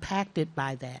impacted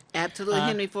by that. Absolutely.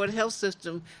 Henry Ford Health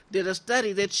System did a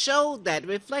study that showed that,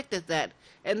 reflected that.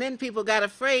 And then people got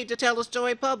afraid to tell the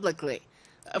story publicly.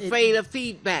 Afraid of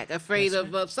feedback, afraid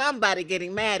of somebody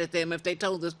getting mad at them if they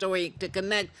told the story to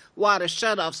connect water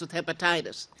shutoffs with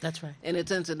hepatitis That's right. and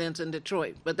its incidents in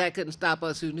Detroit. But that couldn't stop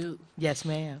us who knew Yes,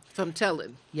 ma'am. from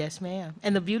telling. Yes, ma'am.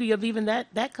 And the beauty of even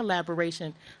that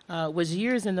collaboration was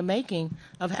years in the making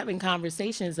of having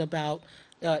conversations about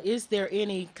is there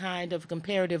any kind of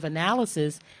comparative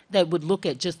analysis that would look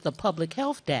at just the public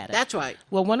health data? That's right.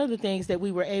 Well, one of the things that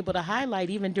we were able to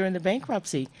highlight even during the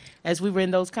bankruptcy as we were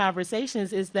in those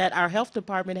conversations is that our health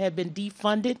department had been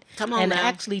defunded Come on and now.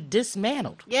 actually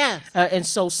dismantled. Yes. And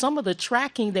so some of the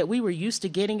tracking that we were used to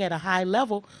getting at a high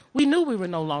level, we knew we were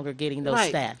no longer getting those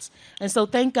Right. stats. And so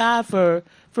thank God for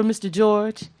Mr.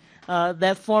 George,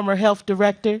 that former health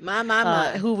director,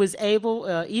 My. who was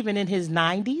able, even in his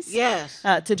 90s, Yes.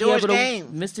 to George be able to,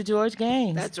 Gaines. Mr. George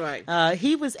Gaines. That's right.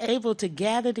 He was able to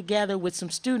gather together with some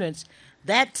students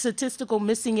that statistical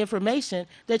missing information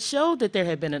that showed that there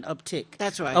had been an uptick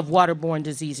That's right. of waterborne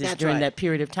diseases That's during right. that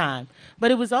period of time.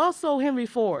 But it was also Henry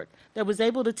Ford that was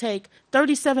able to take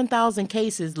 37,000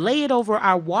 cases, lay it over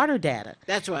our water data.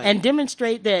 That's right. And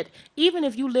demonstrate that even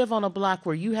if you live on a block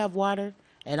where you have water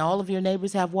and all of your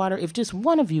neighbors have water, if just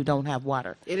one of you don't have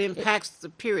water, It impacts the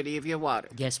purity of your water.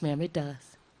 yes, ma'am, it does.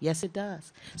 Yes, it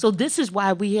does. So this is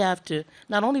why we have to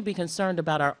not only be concerned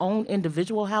about our own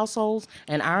individual households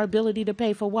and our ability to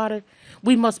pay for water,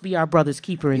 we must be our brother's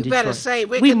keeper in You Detroit. better say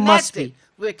we're we connected. must be.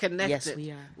 We're connected. Yes, we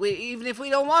are. Even if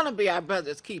we don't want to be our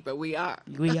brother's keeper, we are.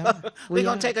 We are. We're We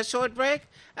going are. to take a short break,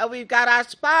 and we've got our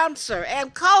sponsor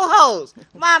and co-host,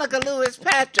 Monica Lewis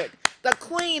Patrick, the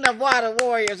queen of water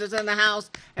warriors, is in the house,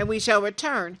 and we shall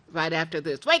return right after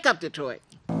this. Wake up, Detroit.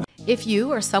 If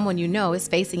you or someone you know is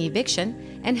facing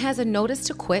eviction and has a notice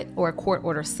to quit or a court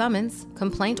order summons,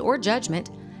 complaint, or judgment,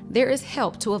 there is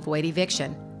help to avoid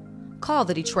eviction. Call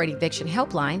the Detroit Eviction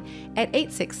Helpline at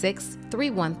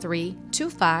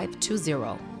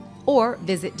 866-313-2520 or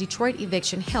visit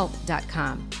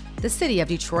DetroitEvictionHelp.com. The City of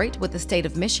Detroit with the State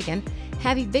of Michigan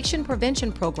have eviction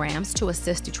prevention programs to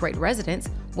assist Detroit residents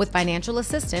with financial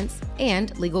assistance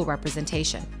and legal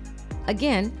representation.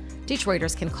 Again,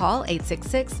 Detroiters can call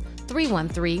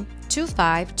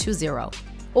 866-313-2520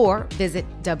 or visit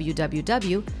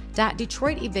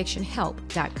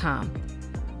www.DetroitEvictionHelp.com.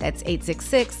 That's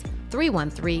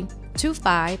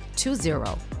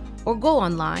 866-313-2520 or go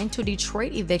online to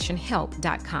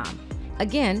DetroitEvictionHelp.com.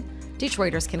 Again,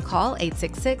 Detroiters can call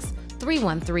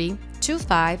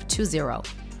 866-313-2520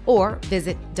 or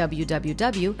visit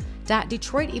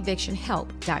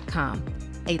www.DetroitEvictionHelp.com.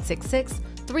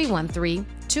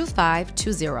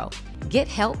 866-313-2520. Get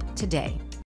help today.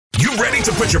 You ready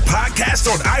to put your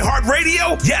podcast on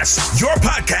iHeartRadio? Yes, your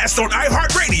podcast on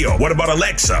iHeartRadio. What about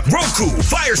Alexa, Roku,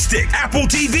 Fire Stick, Apple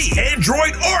TV,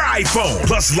 Android, or iPhone?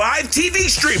 Plus live TV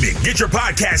streaming. Get your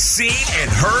podcast seen and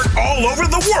heard all over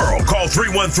the world. Call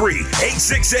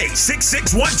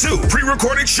 313-868-6612.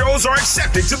 Pre-recorded shows are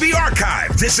accepted to be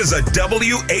archived. This is a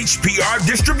WHPR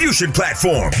distribution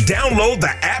platform. Download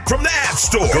the app from the App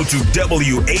Store. Go to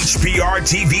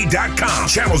WHPRTV.com.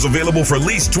 Channels available for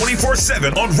lease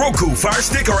 24/7 on Roku, Fire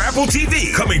Stick, or Apple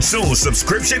TV. Coming soon,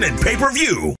 subscription and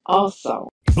pay-per-view. Also,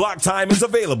 Block time is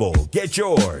available. Get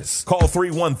yours. Call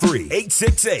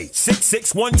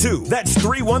 313-868-6612. That's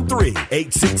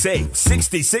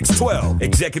 313-868-6612.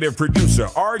 Executive producer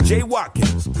R.J.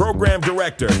 Watkins. Program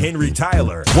director Henry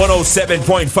Tyler.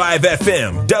 107.5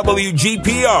 FM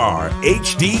WGPR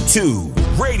HD2.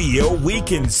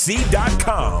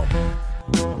 RadioWeCanSee.com.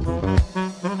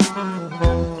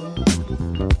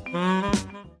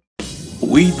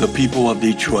 We, the People of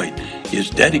Detroit, is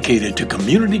dedicated to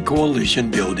community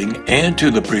coalition building and to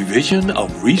the provision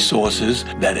of resources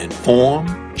that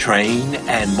inform, train,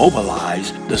 and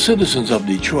mobilize the citizens of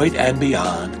Detroit and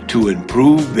beyond to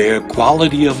improve their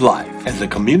quality of life. As a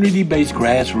community-based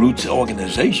grassroots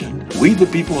organization, We, the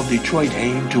People of Detroit,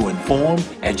 aim to inform,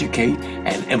 educate,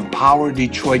 and empower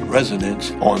Detroit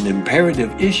residents on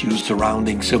imperative issues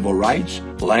surrounding civil rights,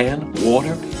 land,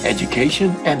 water,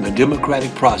 education, and the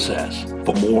democratic process.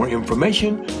 For more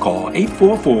information, call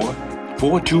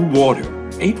 844-42-WATER,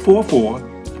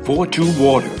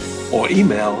 844-42-WATER, or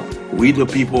email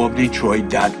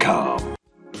wethepeopleofdetroit.com.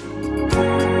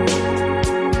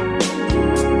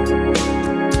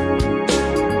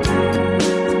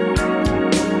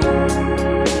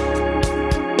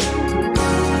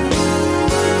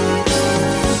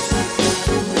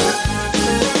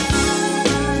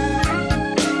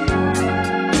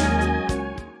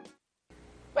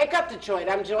 wake up, Detroit.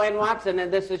 I'm Joanne Watson,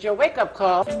 and this is your wake-up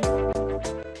call.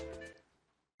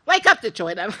 Wake up,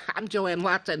 Detroit. I'm Joanne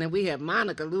Watson, and we have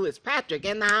Monica Lewis-Patrick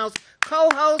in the house.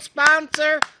 Co-host,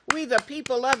 sponsor, We the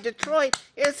People of Detroit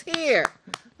is here.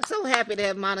 I'm so happy to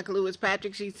have Monica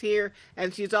Lewis-Patrick. She's here,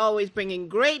 and she's always bringing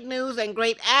great news and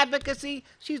great advocacy.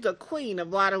 She's the queen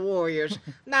of water warriors,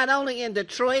 not only in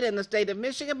Detroit and the state of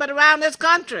Michigan, but around this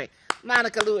country.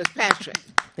 Monica Lewis-Patrick.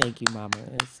 Thank you, Mama.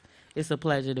 It's a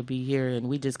pleasure to be here, and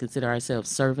we just consider ourselves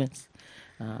servants.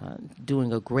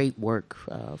 Doing a great work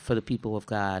for the people of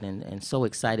God, and so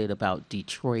excited about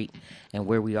Detroit and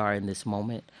where we are in this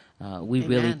moment. We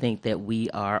really think that we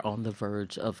are on the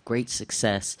verge of great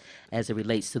success as it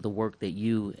relates to the work that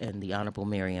you and the Honorable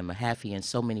Marianne Mahaffey and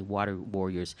so many water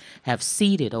warriors have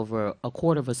seeded over a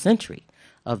quarter of a century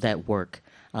of that work.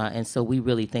 And so we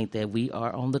really think that we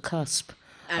are on the cusp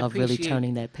of really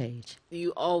turning that page.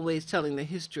 You always telling the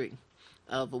history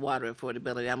of water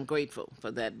affordability. I'm grateful for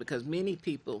that because many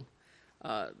people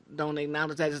don't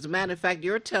acknowledge that. As a matter of fact,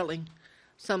 you're telling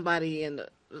somebody in the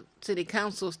city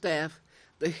council staff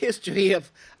the history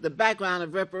of the background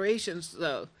of reparations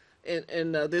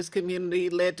in this community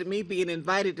led to me being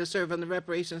invited to serve on the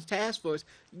reparations task force.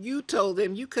 You told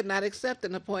them you could not accept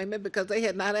an appointment because they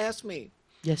had not asked me.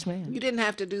 Yes, ma'am. You didn't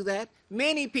have to do that.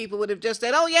 Many people would have just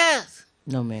said, oh, yes.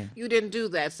 No, ma'am. You didn't do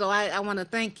that. So I want to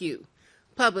thank you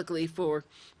publicly for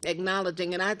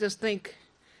acknowledging, and I just think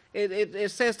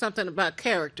it says something about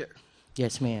character.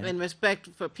 Yes, ma'am. And respect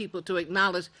for people to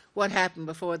acknowledge what happened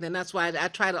before then. That's why I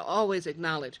try to always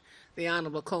acknowledge the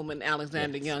Honorable Coleman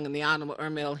Alexander Young and the Honorable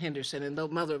Irma L. Henderson and the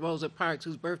Mother Rosa Parks,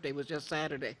 whose birthday was just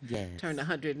Saturday, turned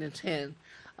 110.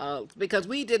 Because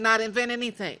we did not invent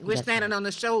anything. We're standing on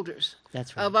the shoulders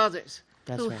of others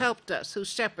who helped us, who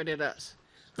shepherded us,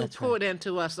 who poured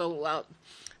into us. So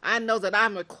I know that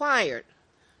I'm required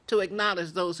to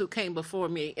acknowledge those who came before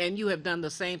me, and you have done the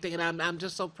same thing, and I'm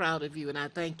just so proud of you, and I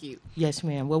thank you. Yes,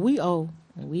 ma'am. Well, we owe.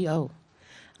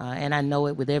 And I know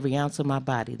it with every ounce of my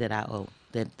body that I owe,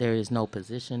 that there is no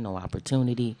position, no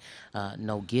opportunity,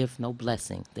 no gift, no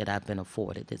blessing that I've been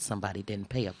afforded that somebody didn't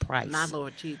pay a price My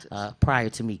Lord Jesus. prior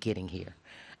to me getting here.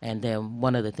 And then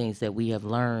one of the things that we have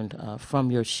learned from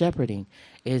your shepherding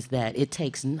is that it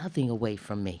takes nothing away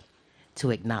from me to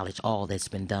acknowledge all that's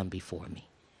been done before me.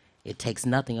 It takes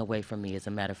nothing away from me. As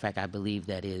a matter of fact, I believe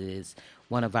that it is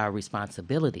one of our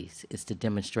responsibilities is to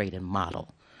demonstrate and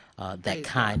model that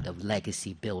kind of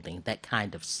legacy building, that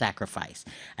kind of sacrifice.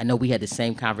 I know we had the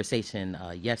same conversation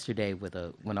yesterday with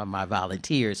one of my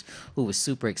volunteers who was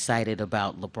super excited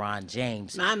about LeBron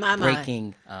James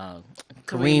breaking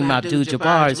Kareem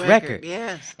Abdul-Jabbar's record.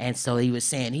 Yes. And so he was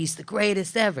saying he's the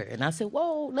greatest ever. And I said,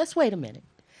 whoa, let's wait a minute.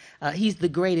 He's the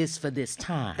greatest for this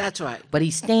time. That's right. But he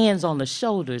stands on the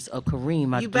shoulders of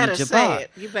Kareem You better say Abdul-Jabbar.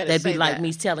 it. You better That'd say be like that.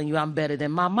 me telling you I'm better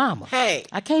than my mama. Hey.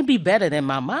 I can't be better than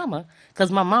my mama because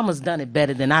my mama's done it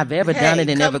better than I've ever Hey, done it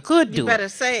and come- ever could you do better it.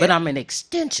 say But it. I'm an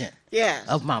extension Yes.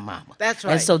 of my mama. That's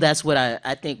And right. so that's what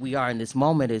I think we are in this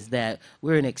moment is that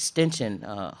we're an extension,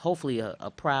 hopefully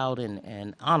a proud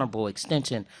and honorable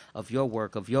extension of your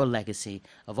work, of your legacy,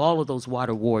 of all of those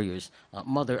water warriors,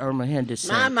 Mother Irma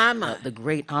Henderson, My. the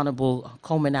great Honorable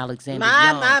Coleman Alexander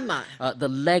My, Young, the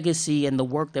legacy and the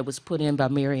work that was put in by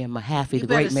Miriam Mahaffey, You the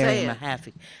better great say Miriam it.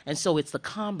 Mahaffey. And so it's the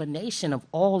combination of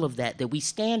all of that we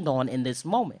stand on in this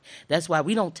moment. That's why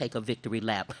we don't take a victory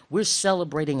lap. We're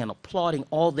celebrating and applauding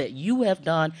all that you have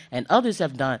done and others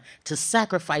have done to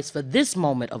sacrifice for this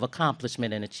moment of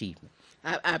accomplishment and achievement.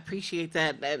 I appreciate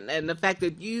that, and the fact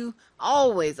that you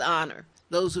always honor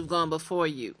those who've gone before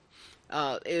you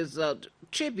is a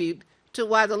tribute to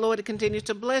why the Lord continues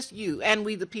to bless you and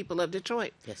we, the people of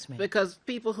Detroit. Yes, ma'am. Because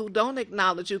people who don't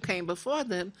acknowledge who came before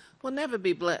them will never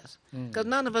be blessed. Because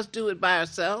none of us do it by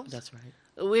ourselves. That's right.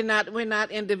 We're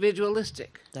not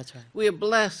individualistic. That's right. We're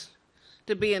blessed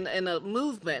to be in a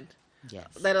movement Yes.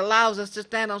 that allows us to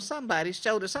stand on somebody's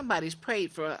shoulder. Somebody's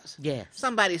prayed for us. Yes.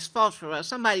 Somebody's fought for us.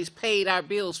 Somebody's paid our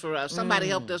bills for us. Somebody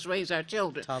helped us raise our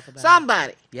children. Talk about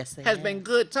Somebody Yes, they has have. been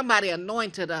good. Somebody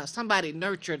anointed us. Somebody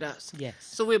nurtured us. Yes.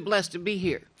 So we're blessed to be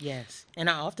here. Yes. And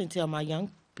I often tell my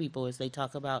young people as they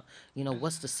talk about,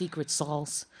 what's the secret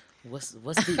sauce? What's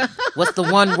the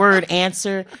one word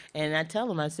answer? And I tell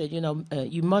them, I said,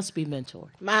 you must be mentored.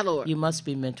 My Lord. You must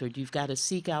be mentored. You've got to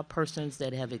seek out persons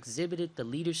that have exhibited the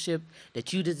leadership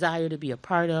that you desire to be a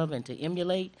part of and to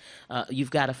emulate.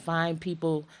 You've got to find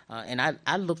people, and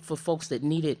I looked for folks that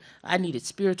I needed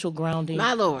spiritual grounding.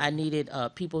 My Lord. I needed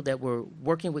people that were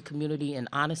working with community in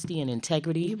honesty and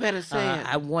integrity. You better say it.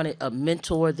 I wanted a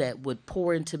mentor that would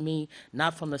pour into me,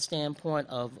 not from the standpoint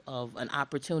of an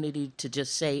opportunity to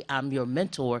just say, I'm your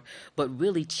mentor, but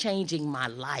really changing my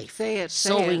life. Say it, say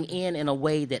sowing it. in a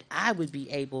way that I would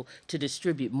be able to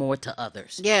distribute more to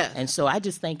others. Yes. And so I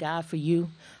just thank God for you.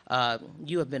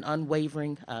 You have been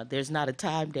unwavering. There's not a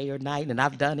time, day or night, and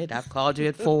I've done it. I've called you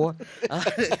at 4,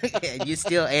 and you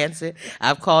still answer.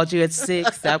 I've called you at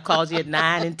 6. I've called you at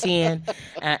 9 and 10.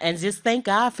 And just thank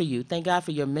God for you. Thank God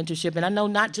for your mentorship. And I know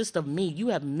not just of me. You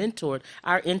have mentored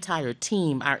our entire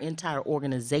team, our entire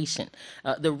organization.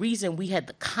 The reason we had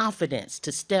the confidence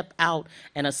to step out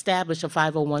and establish a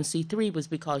 501c3 was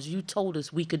because you told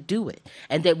us we could do it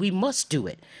and that we must do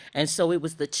it. And so it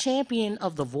was the champion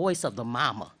of the voice of the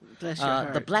mama. Bless your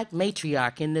heart. The black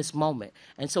matriarch in this moment.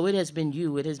 And so it has been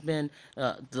you. It has been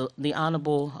the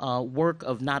honorable work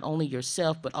of not only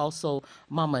yourself, but also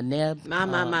Mama Neb, My.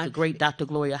 the great Dr.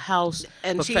 Gloria House,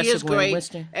 And Professor she is Gwen great.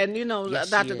 Winston. And Yes,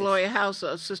 she Dr. is. Gloria House,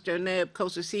 Sister Neb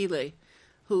Kosasile,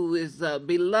 who is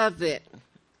beloved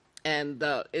and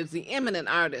is the eminent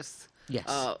artist Yes.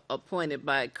 appointed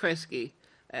by Kresge.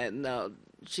 And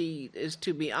she is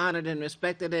to be honored and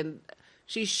respected. And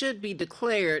she should be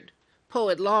declared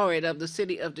Poet Laureate of the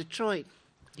city of Detroit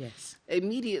Yes.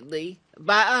 immediately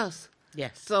by us.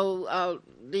 Yes. So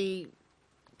the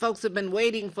folks have been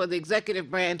waiting for the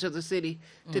executive branch of the city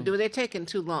to do it. They're taking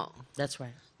too long. That's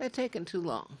right. They're taking too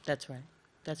long. That's right.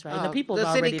 That's right. And the people have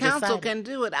the already city council decided. can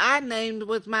do it. I named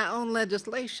with my own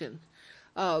legislation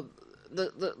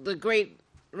the great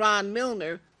Ron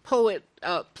Milner, poet,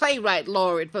 playwright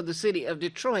laureate for the city of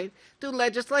Detroit, through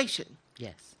legislation.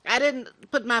 Yes. I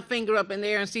didn't put my finger up in the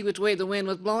air and see which way the wind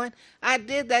was blowing. I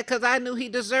did that because I knew he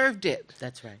deserved it.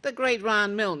 That's right. The great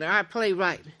Ron Milner, our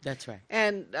playwright. That's right.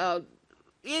 And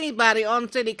anybody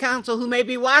on city council who may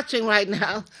be watching right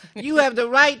now, you have the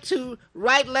right to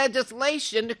write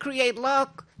legislation to create law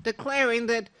declaring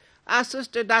that our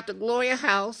sister, Dr. Gloria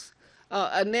House,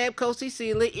 Neb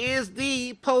Kosisi is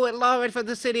the poet laureate for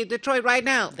the city of Detroit right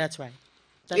now. That's right.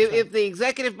 If the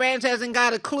executive branch hasn't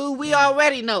got a clue, we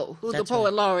already know who That's the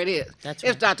poet right. laureate is. That's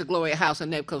It's right. Dr. Gloria House and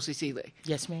Neb Kosisi.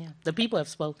 Yes, ma'am. The people have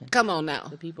spoken. Come on now.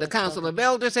 The people The have Council spoken. of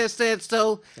Elders has said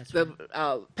so. That's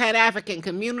The Pan-African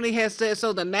community has said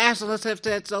so. The Nationalists have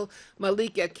said so.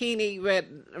 Malik Yakini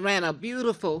ran a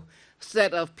beautiful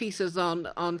set of pieces on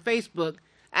Facebook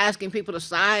asking people to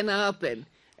sign up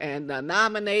and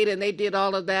nominate, and they did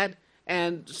all of that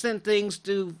and sent things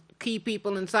to key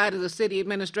people inside of the city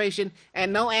administration,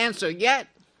 and no answer yet.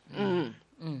 Lord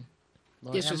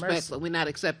have Disrespectful. mercy. We're not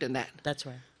accepting that. That's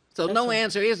right. So That's no right.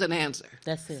 answer is an answer.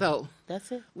 That's it. So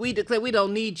That's it. we declare we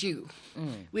don't need you.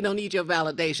 We don't need your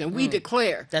validation. We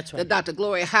declare That's right. that Dr.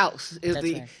 Gloria House is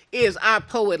That's right. is our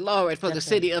poet laureate for the That's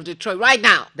city of Detroit right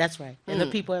now. That's right. And the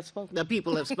people have spoken. The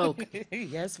people have spoken.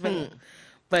 Yes, ma'am.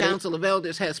 But Council of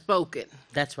Elders has spoken.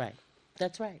 that's right.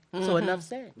 That's right. So enough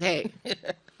said. Hey,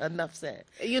 Enough said.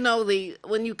 you know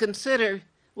when you consider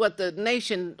what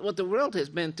the world has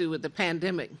been through with the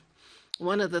pandemic,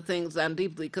 one of the things I'm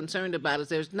deeply concerned about is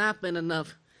there's not been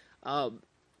enough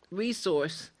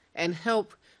resource and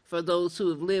help for those who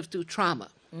have lived through trauma.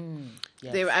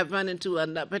 Yes. I've run into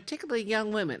particularly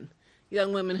young women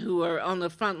who are on the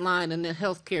front line in the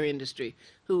healthcare industry,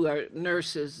 who are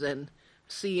nurses and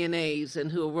CNAs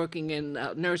and who are working in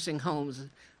nursing homes,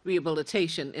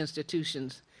 rehabilitation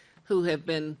institutions, who have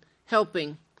been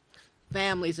helping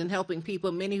families and helping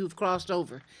people, many who've crossed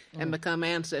over and become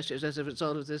ancestors as a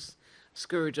result of this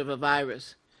scourge of a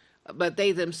virus. But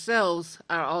they themselves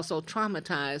are also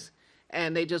traumatized,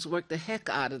 and they just work the heck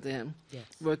out of them, Yes.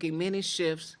 working many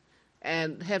shifts,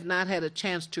 and have not had a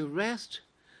chance to rest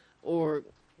or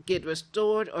get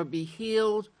restored or be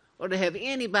healed or to have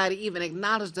anybody even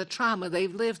acknowledge the trauma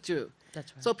they've lived through.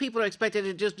 That's right. So people are expected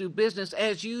to just do business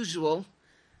as usual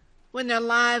when their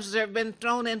lives have been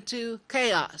thrown into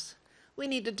chaos. We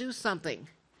need to do something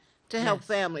to help Yes.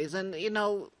 families. And, you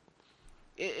know,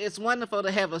 it's wonderful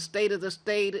to have a State of the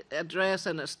State address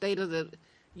and a State of the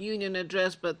Union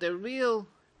address, but the real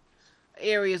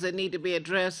areas that need to be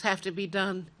addressed have to be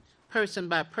done person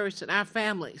by person. Our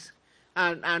families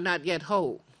are not yet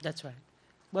whole. That's right.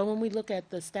 Well, when we look at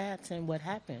the stats and what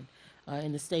happened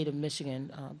in the state of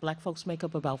Michigan, black folks make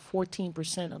up about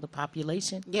 14% of the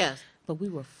population, Yes, but we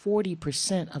were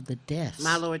 40% of the deaths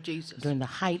my Lord Jesus. during the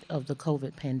height of the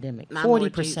COVID pandemic. My Lord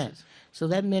 40%. Jesus. So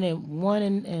that meant one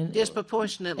in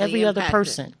Disproportionately every other impacted.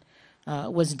 person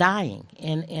was dying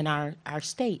in our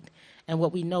state. And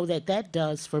what we know that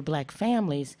does for black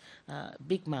families,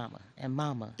 Big Mama and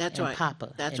Mama That's and right.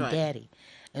 Papa That's and right. Daddy.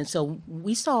 And so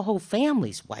we saw whole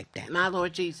families wiped out. My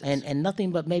Lord Jesus. And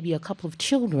nothing but maybe a couple of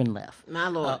children left. My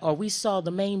Lord. Or we saw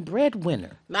the main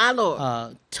breadwinner My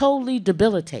Lord. totally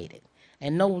debilitated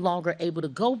and no longer able to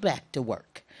go back to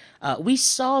work. We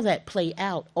saw that play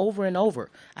out over and over.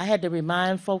 I had to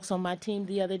remind folks on my team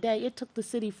the other day, it took the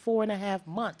city 4.5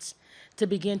 months to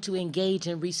begin to engage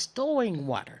in restoring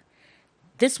water.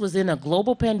 This was in a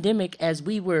global pandemic as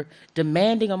we were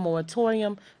demanding a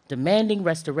moratorium, demanding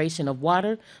restoration of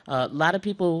water. A lot of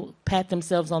people pat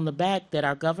themselves on the back that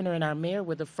our governor and our mayor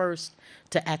were the first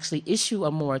to actually issue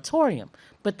a moratorium.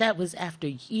 But that was after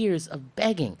years of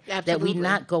begging that we Absolutely.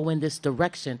 not go in this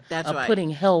direction That's of right. putting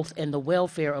health and the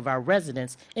welfare of our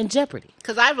residents in jeopardy.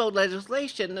 Because I wrote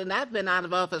legislation, and I've been out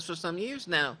of office for some years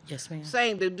now. Yes, ma'am.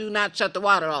 Saying to do not shut the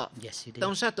water off. Yes, you did.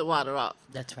 Don't shut the water off.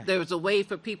 That's right. There's a way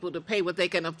for people to pay what they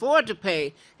can afford to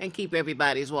pay and keep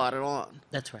everybody's water on.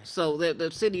 That's right. So the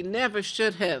city never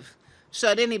should have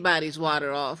shut anybody's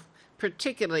water off,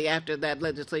 particularly after that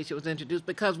legislation was introduced,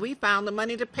 because we found the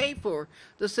money to pay for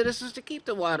the citizens to keep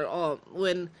the water on.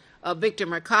 When Victor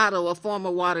Mercado, a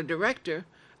former water director,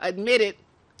 admitted,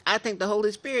 I think the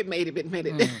Holy Spirit made him admit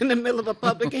it in the middle of a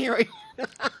public hearing.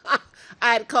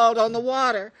 I had called on the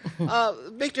water.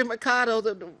 Victor Mercado,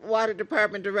 the water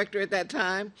department director at that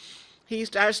time, he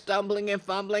started stumbling and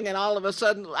fumbling, and all of a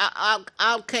sudden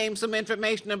out came some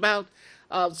information about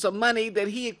some money that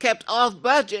he had kept off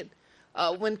budget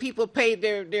when people paid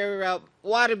their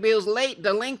water bills late,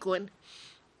 delinquent.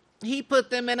 He put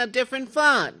them in a different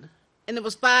fund, and it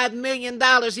was $5 million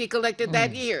he collected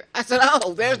that year. I said,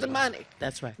 oh, there's the money.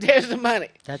 That's right. There's the money.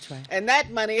 That's right. And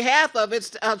that money, half of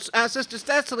it, our sister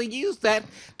Cecily used that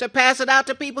to pass it out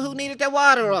to people who needed their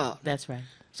water off. That's right.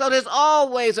 So there's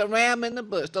always a ram in the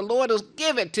bush. The Lord will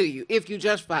give it to you if you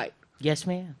just fight. Yes,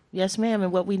 ma'am. Yes, ma'am.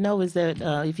 And what we know is that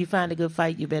if you find a good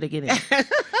fight, you better get in.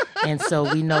 And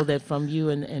so we know that from you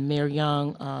and Mayor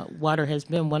Young, water has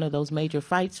been one of those major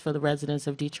fights for the residents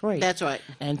of Detroit. That's right.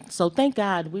 And so thank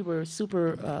God we were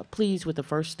super pleased with the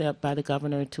first step by the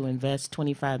governor to invest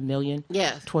 $25 million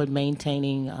Yes. toward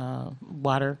maintaining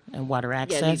water and water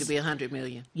access. Yeah, it needs to be $100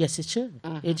 million. Yes, it should.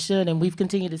 It should, and we've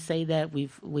continued to say that.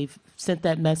 We've sent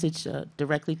that message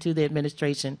directly to the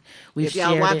administration. We've If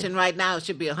y'all shared watching it. right now, it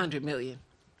should be $100 million.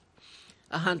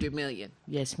 $100 million.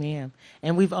 Yes, ma'am.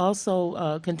 And we've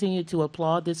also continued to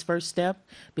applaud this first step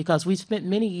because we've spent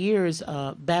many years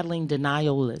battling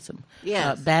denialism,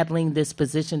 Yes. battling this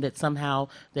position that somehow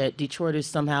that Detroiters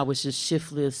somehow was just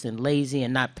shiftless and lazy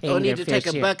and not paying Or their need to fair take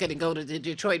a share. bucket and go to the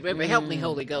Detroit River. Help me,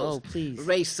 Holy Ghost. Oh, please.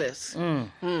 Racist.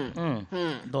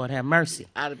 Lord have mercy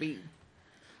Ought to be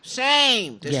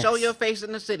shamed to Yes. show your face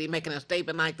in the city making a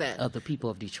statement like that. of the people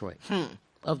of Detroit.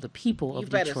 Of the people You of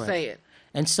better Detroit. say it.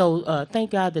 And so, thank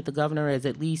God that the governor is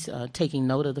at least taking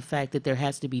note of the fact that there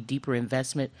has to be deeper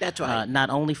investment. That's right. Not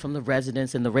only from the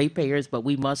residents and the ratepayers, but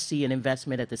we must see an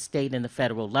investment at the state and the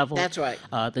federal level. That's right.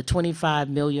 The $25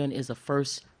 million is a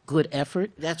first good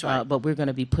effort. That's right. But we're going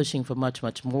to be pushing for much,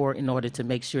 much more in order to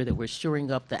make sure that we're shoring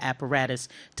up the apparatus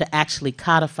to actually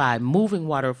codify moving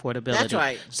water affordability. That's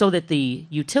right. So that the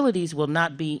utilities will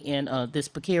not be in this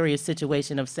precarious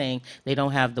situation of saying they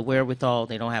don't have the wherewithal,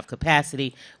 they don't have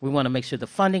capacity. We want to make sure the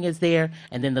funding is there,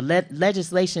 and then the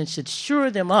legislation should shore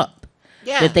them up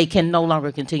Yeah. that they can no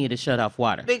longer continue to shut off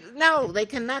water. No, they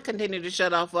cannot continue to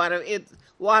shut off water.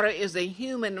 Water is a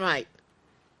human right.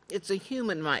 It's a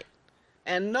human right.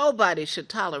 And nobody should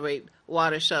tolerate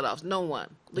water shutoffs. No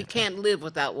one. We can't live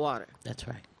without water. That's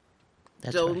right.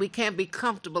 That's So right. we can't be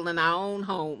comfortable in our own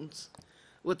homes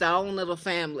with our own little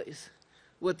families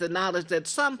with the knowledge that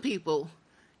some people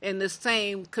in the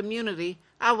same community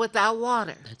are without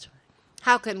water. That's right.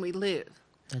 How can we live?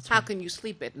 That's How right. can you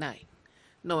sleep at night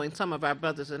knowing some of our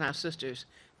brothers and our sisters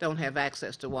don't have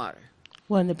access to water?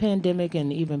 Well, in the pandemic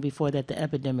and even before that, the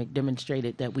epidemic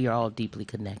demonstrated that we are all deeply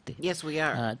connected. Yes, we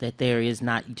are. That there is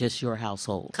not just your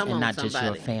household Come and on, not just your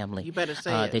somebody. family. You better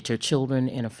say it. That your children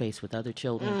interface with other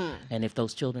children. And if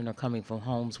those children are coming from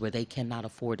homes where they cannot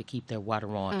afford to keep their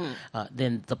water on,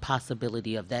 then the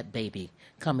possibility of that baby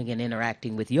coming and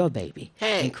interacting with your baby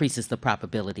Hey. increases the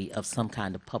probability of some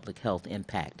kind of public health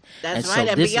impact. That's so right.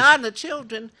 And this is- beyond the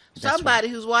children, That's somebody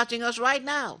who's watching us right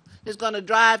now is going to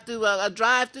drive through a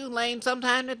drive-through lane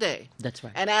sometime today. That's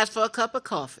right. And ask for a cup of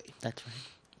coffee. That's right.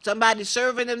 Somebody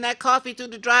serving them that coffee through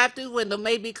the drive-through window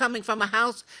may be coming from a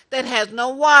house that has no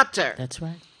water. That's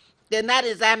right. Then that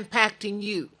is impacting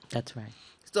you. That's right.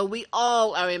 So we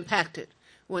all are impacted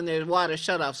when there's water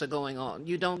shutoffs are going on.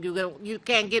 You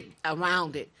can't get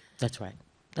around it. That's right.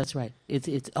 That's right.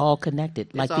 It's all connected.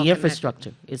 Like all the connected.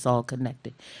 infrastructure, it's all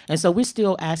connected. And so we're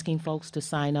still asking folks to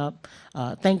sign up.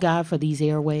 Thank God for these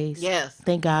airways. Yes.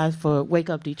 Thank God for Wake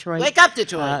Up Detroit. Wake up,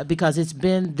 Detroit. Because it's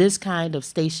been this kind of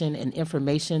station and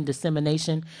information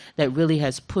dissemination that really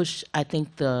has pushed, I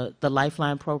think, the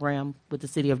Lifeline program with the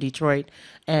city of Detroit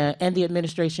and the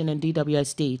administration and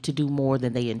DWSD to do more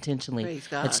than they intentionally Praise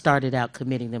God. had started out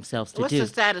committing themselves to What's do. the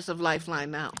status of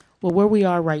Lifeline now? Well, where we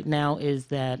are right now is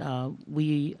that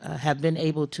we have been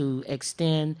able to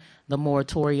extend the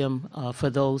moratorium for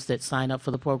those that sign up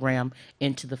for the program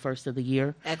into the first of the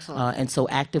year. Excellent. And so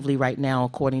actively right now,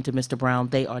 according to Mr. Brown,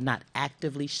 they are not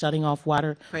actively shutting off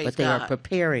water, Praise but they are God.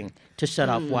 preparing to shut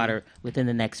off water within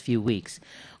the next few weeks.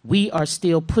 We are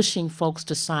still pushing folks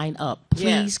to sign up. Please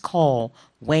Yes. call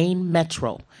Wayne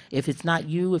Metro. If it's not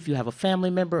you, if you have a family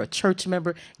member, a church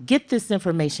member, get this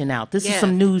information out. This is Yes.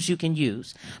 some news you can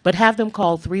use. But have them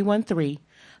call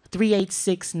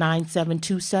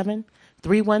 313-386-9727,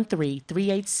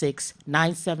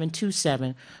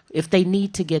 313-386-9727 if they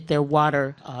need to get their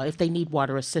water, if they need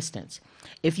water assistance.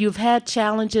 If you've had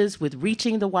challenges with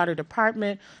reaching the water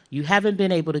department, you haven't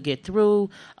been able to get through,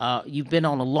 you've been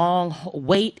on a long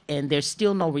wait and there's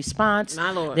still no response, My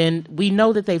Lord. then we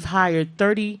know that they've hired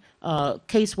 30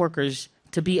 caseworkers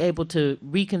to be able to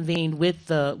reconvene with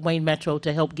the Wayne Metro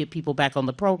to help get people back on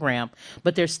the program,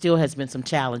 but there still has been some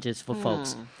challenges for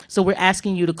folks. So we're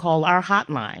asking you to call our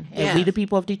hotline at Yes. We the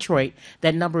People of Detroit.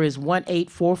 That number is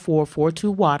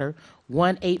 1-844-42-WATER,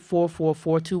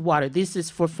 1-844-42-WATER. This is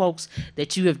for folks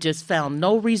that you have just found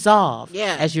no resolve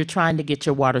Yeah. as you're trying to get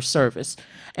your water service.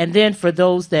 And then for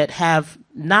those that have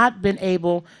not been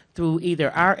able through either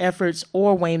our efforts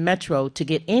or Wayne Metro to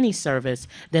get any service,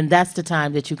 then that's the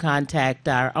time that you contact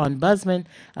our ombudsman,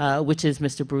 which is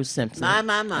Mr. Bruce Simpson.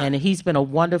 My. And he's been a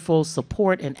wonderful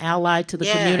support and ally to the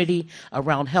Yes. community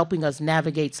around helping us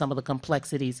navigate some of the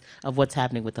complexities of what's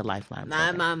happening with the Lifeline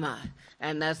program. My.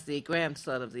 And that's the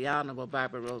grandson of the Honorable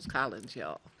Barbara Rose Collins,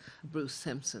 y'all. Bruce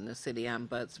Simpson, the city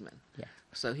ombudsman. Yeah.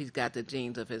 So he's got the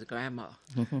genes of his grandma,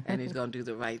 and he's going to do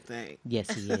the right thing.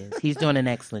 Yes, he is. He's doing an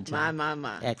excellent job.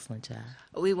 My. Excellent job.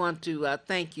 We want to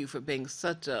thank you for being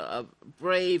such a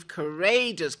brave,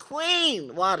 courageous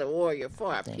queen, water warrior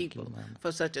for our people you, Mama.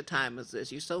 for such a time as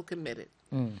this. You're so committed.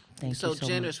 Thank you so so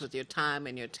generous much. with your time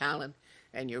and your talent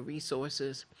and your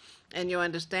resources and your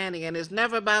understanding. And it's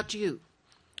never about you.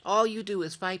 All you do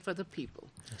is fight for the people,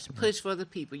 push for the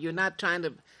people. You're not trying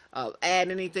to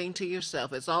add anything to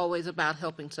yourself. It's always about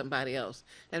helping somebody else.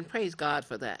 And praise God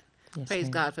for that. Yes, praise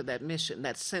ma'am. God for that mission,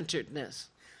 that centeredness,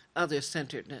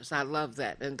 other-centeredness. I love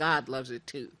that, and God loves it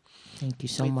too. Thank you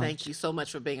so We much. thank you so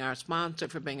much for being our sponsor,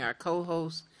 for being our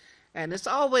co-host. And it's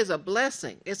always a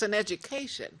blessing. It's an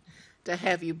education to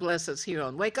have you bless us here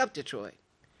on Wake Up Detroit.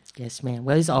 Yes, ma'am.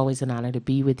 Well, it's always an honor to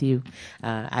be with you.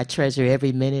 I treasure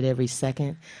every minute, every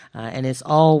second, and it's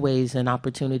always an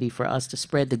opportunity for us to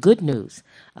spread the good news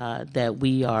that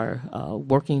we are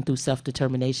working through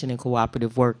self-determination and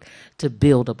cooperative work to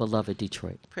build a beloved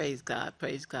Detroit. Praise God,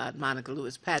 praise God. Monica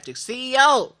Lewis Patrick,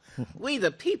 CEO. We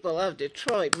the people of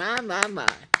Detroit. My.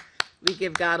 We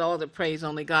give God all the praise.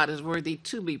 Only God is worthy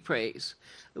to be praised.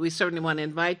 We certainly want to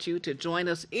invite you to join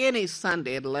us any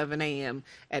Sunday at 11 a.m.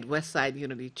 at Westside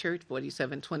Unity Church,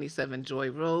 4727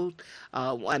 Joy Road.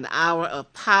 1 hour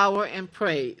of power and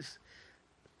praise.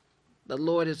 The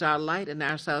Lord is our light and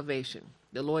our salvation.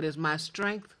 The Lord is my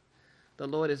strength. The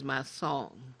Lord is my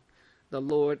song. The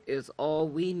Lord is all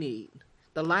we need.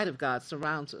 The light of God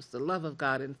surrounds us. The love of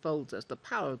God enfolds us. The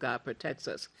power of God protects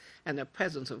us. And the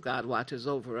presence of God watches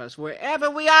over us. Wherever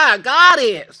we are, God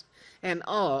is. And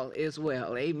all is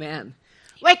well. Amen.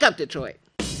 Wake up, Detroit.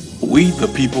 We the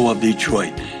People of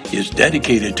Detroit is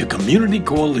dedicated to community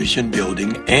coalition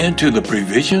building and to the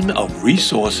provision of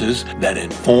resources that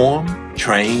inform,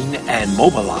 train, and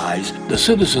mobilize the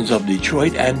citizens of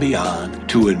Detroit and beyond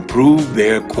to improve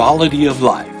their quality of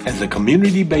life. As a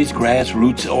community-based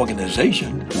grassroots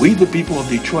organization, We the People of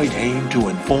Detroit aim to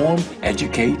inform,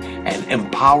 educate, and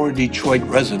empower Detroit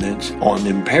residents on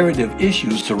imperative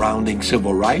issues surrounding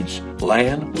civil rights,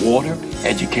 land, water,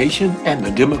 education, and the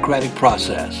democratic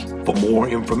process. For more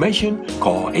information,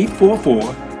 call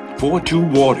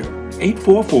 844-42-WATER,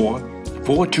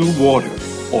 844-42-WATER,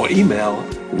 or email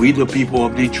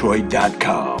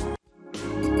wethepeopleofdetroit.com.